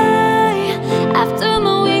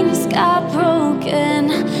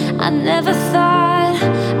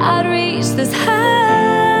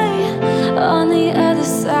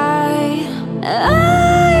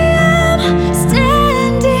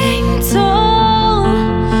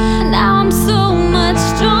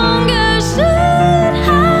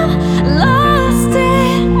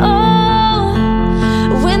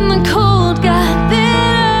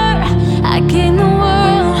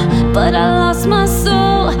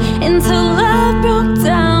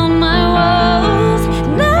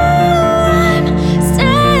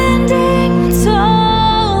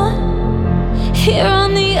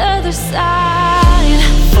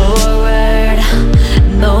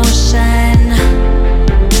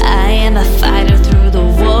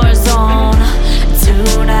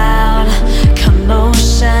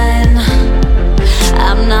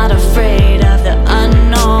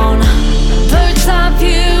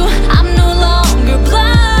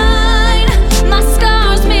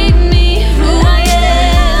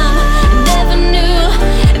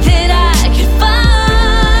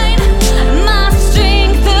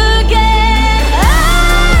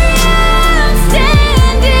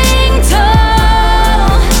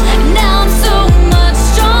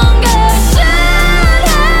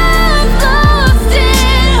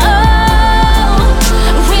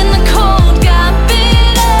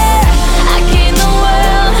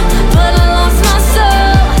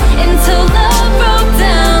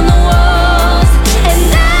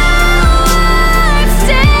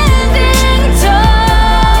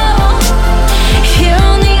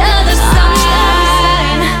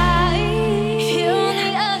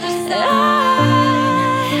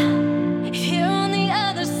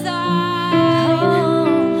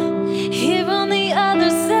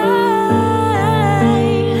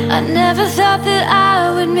never thought that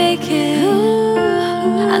I would make it.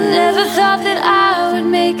 I never thought that I would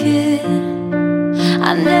make it.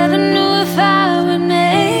 I never knew if I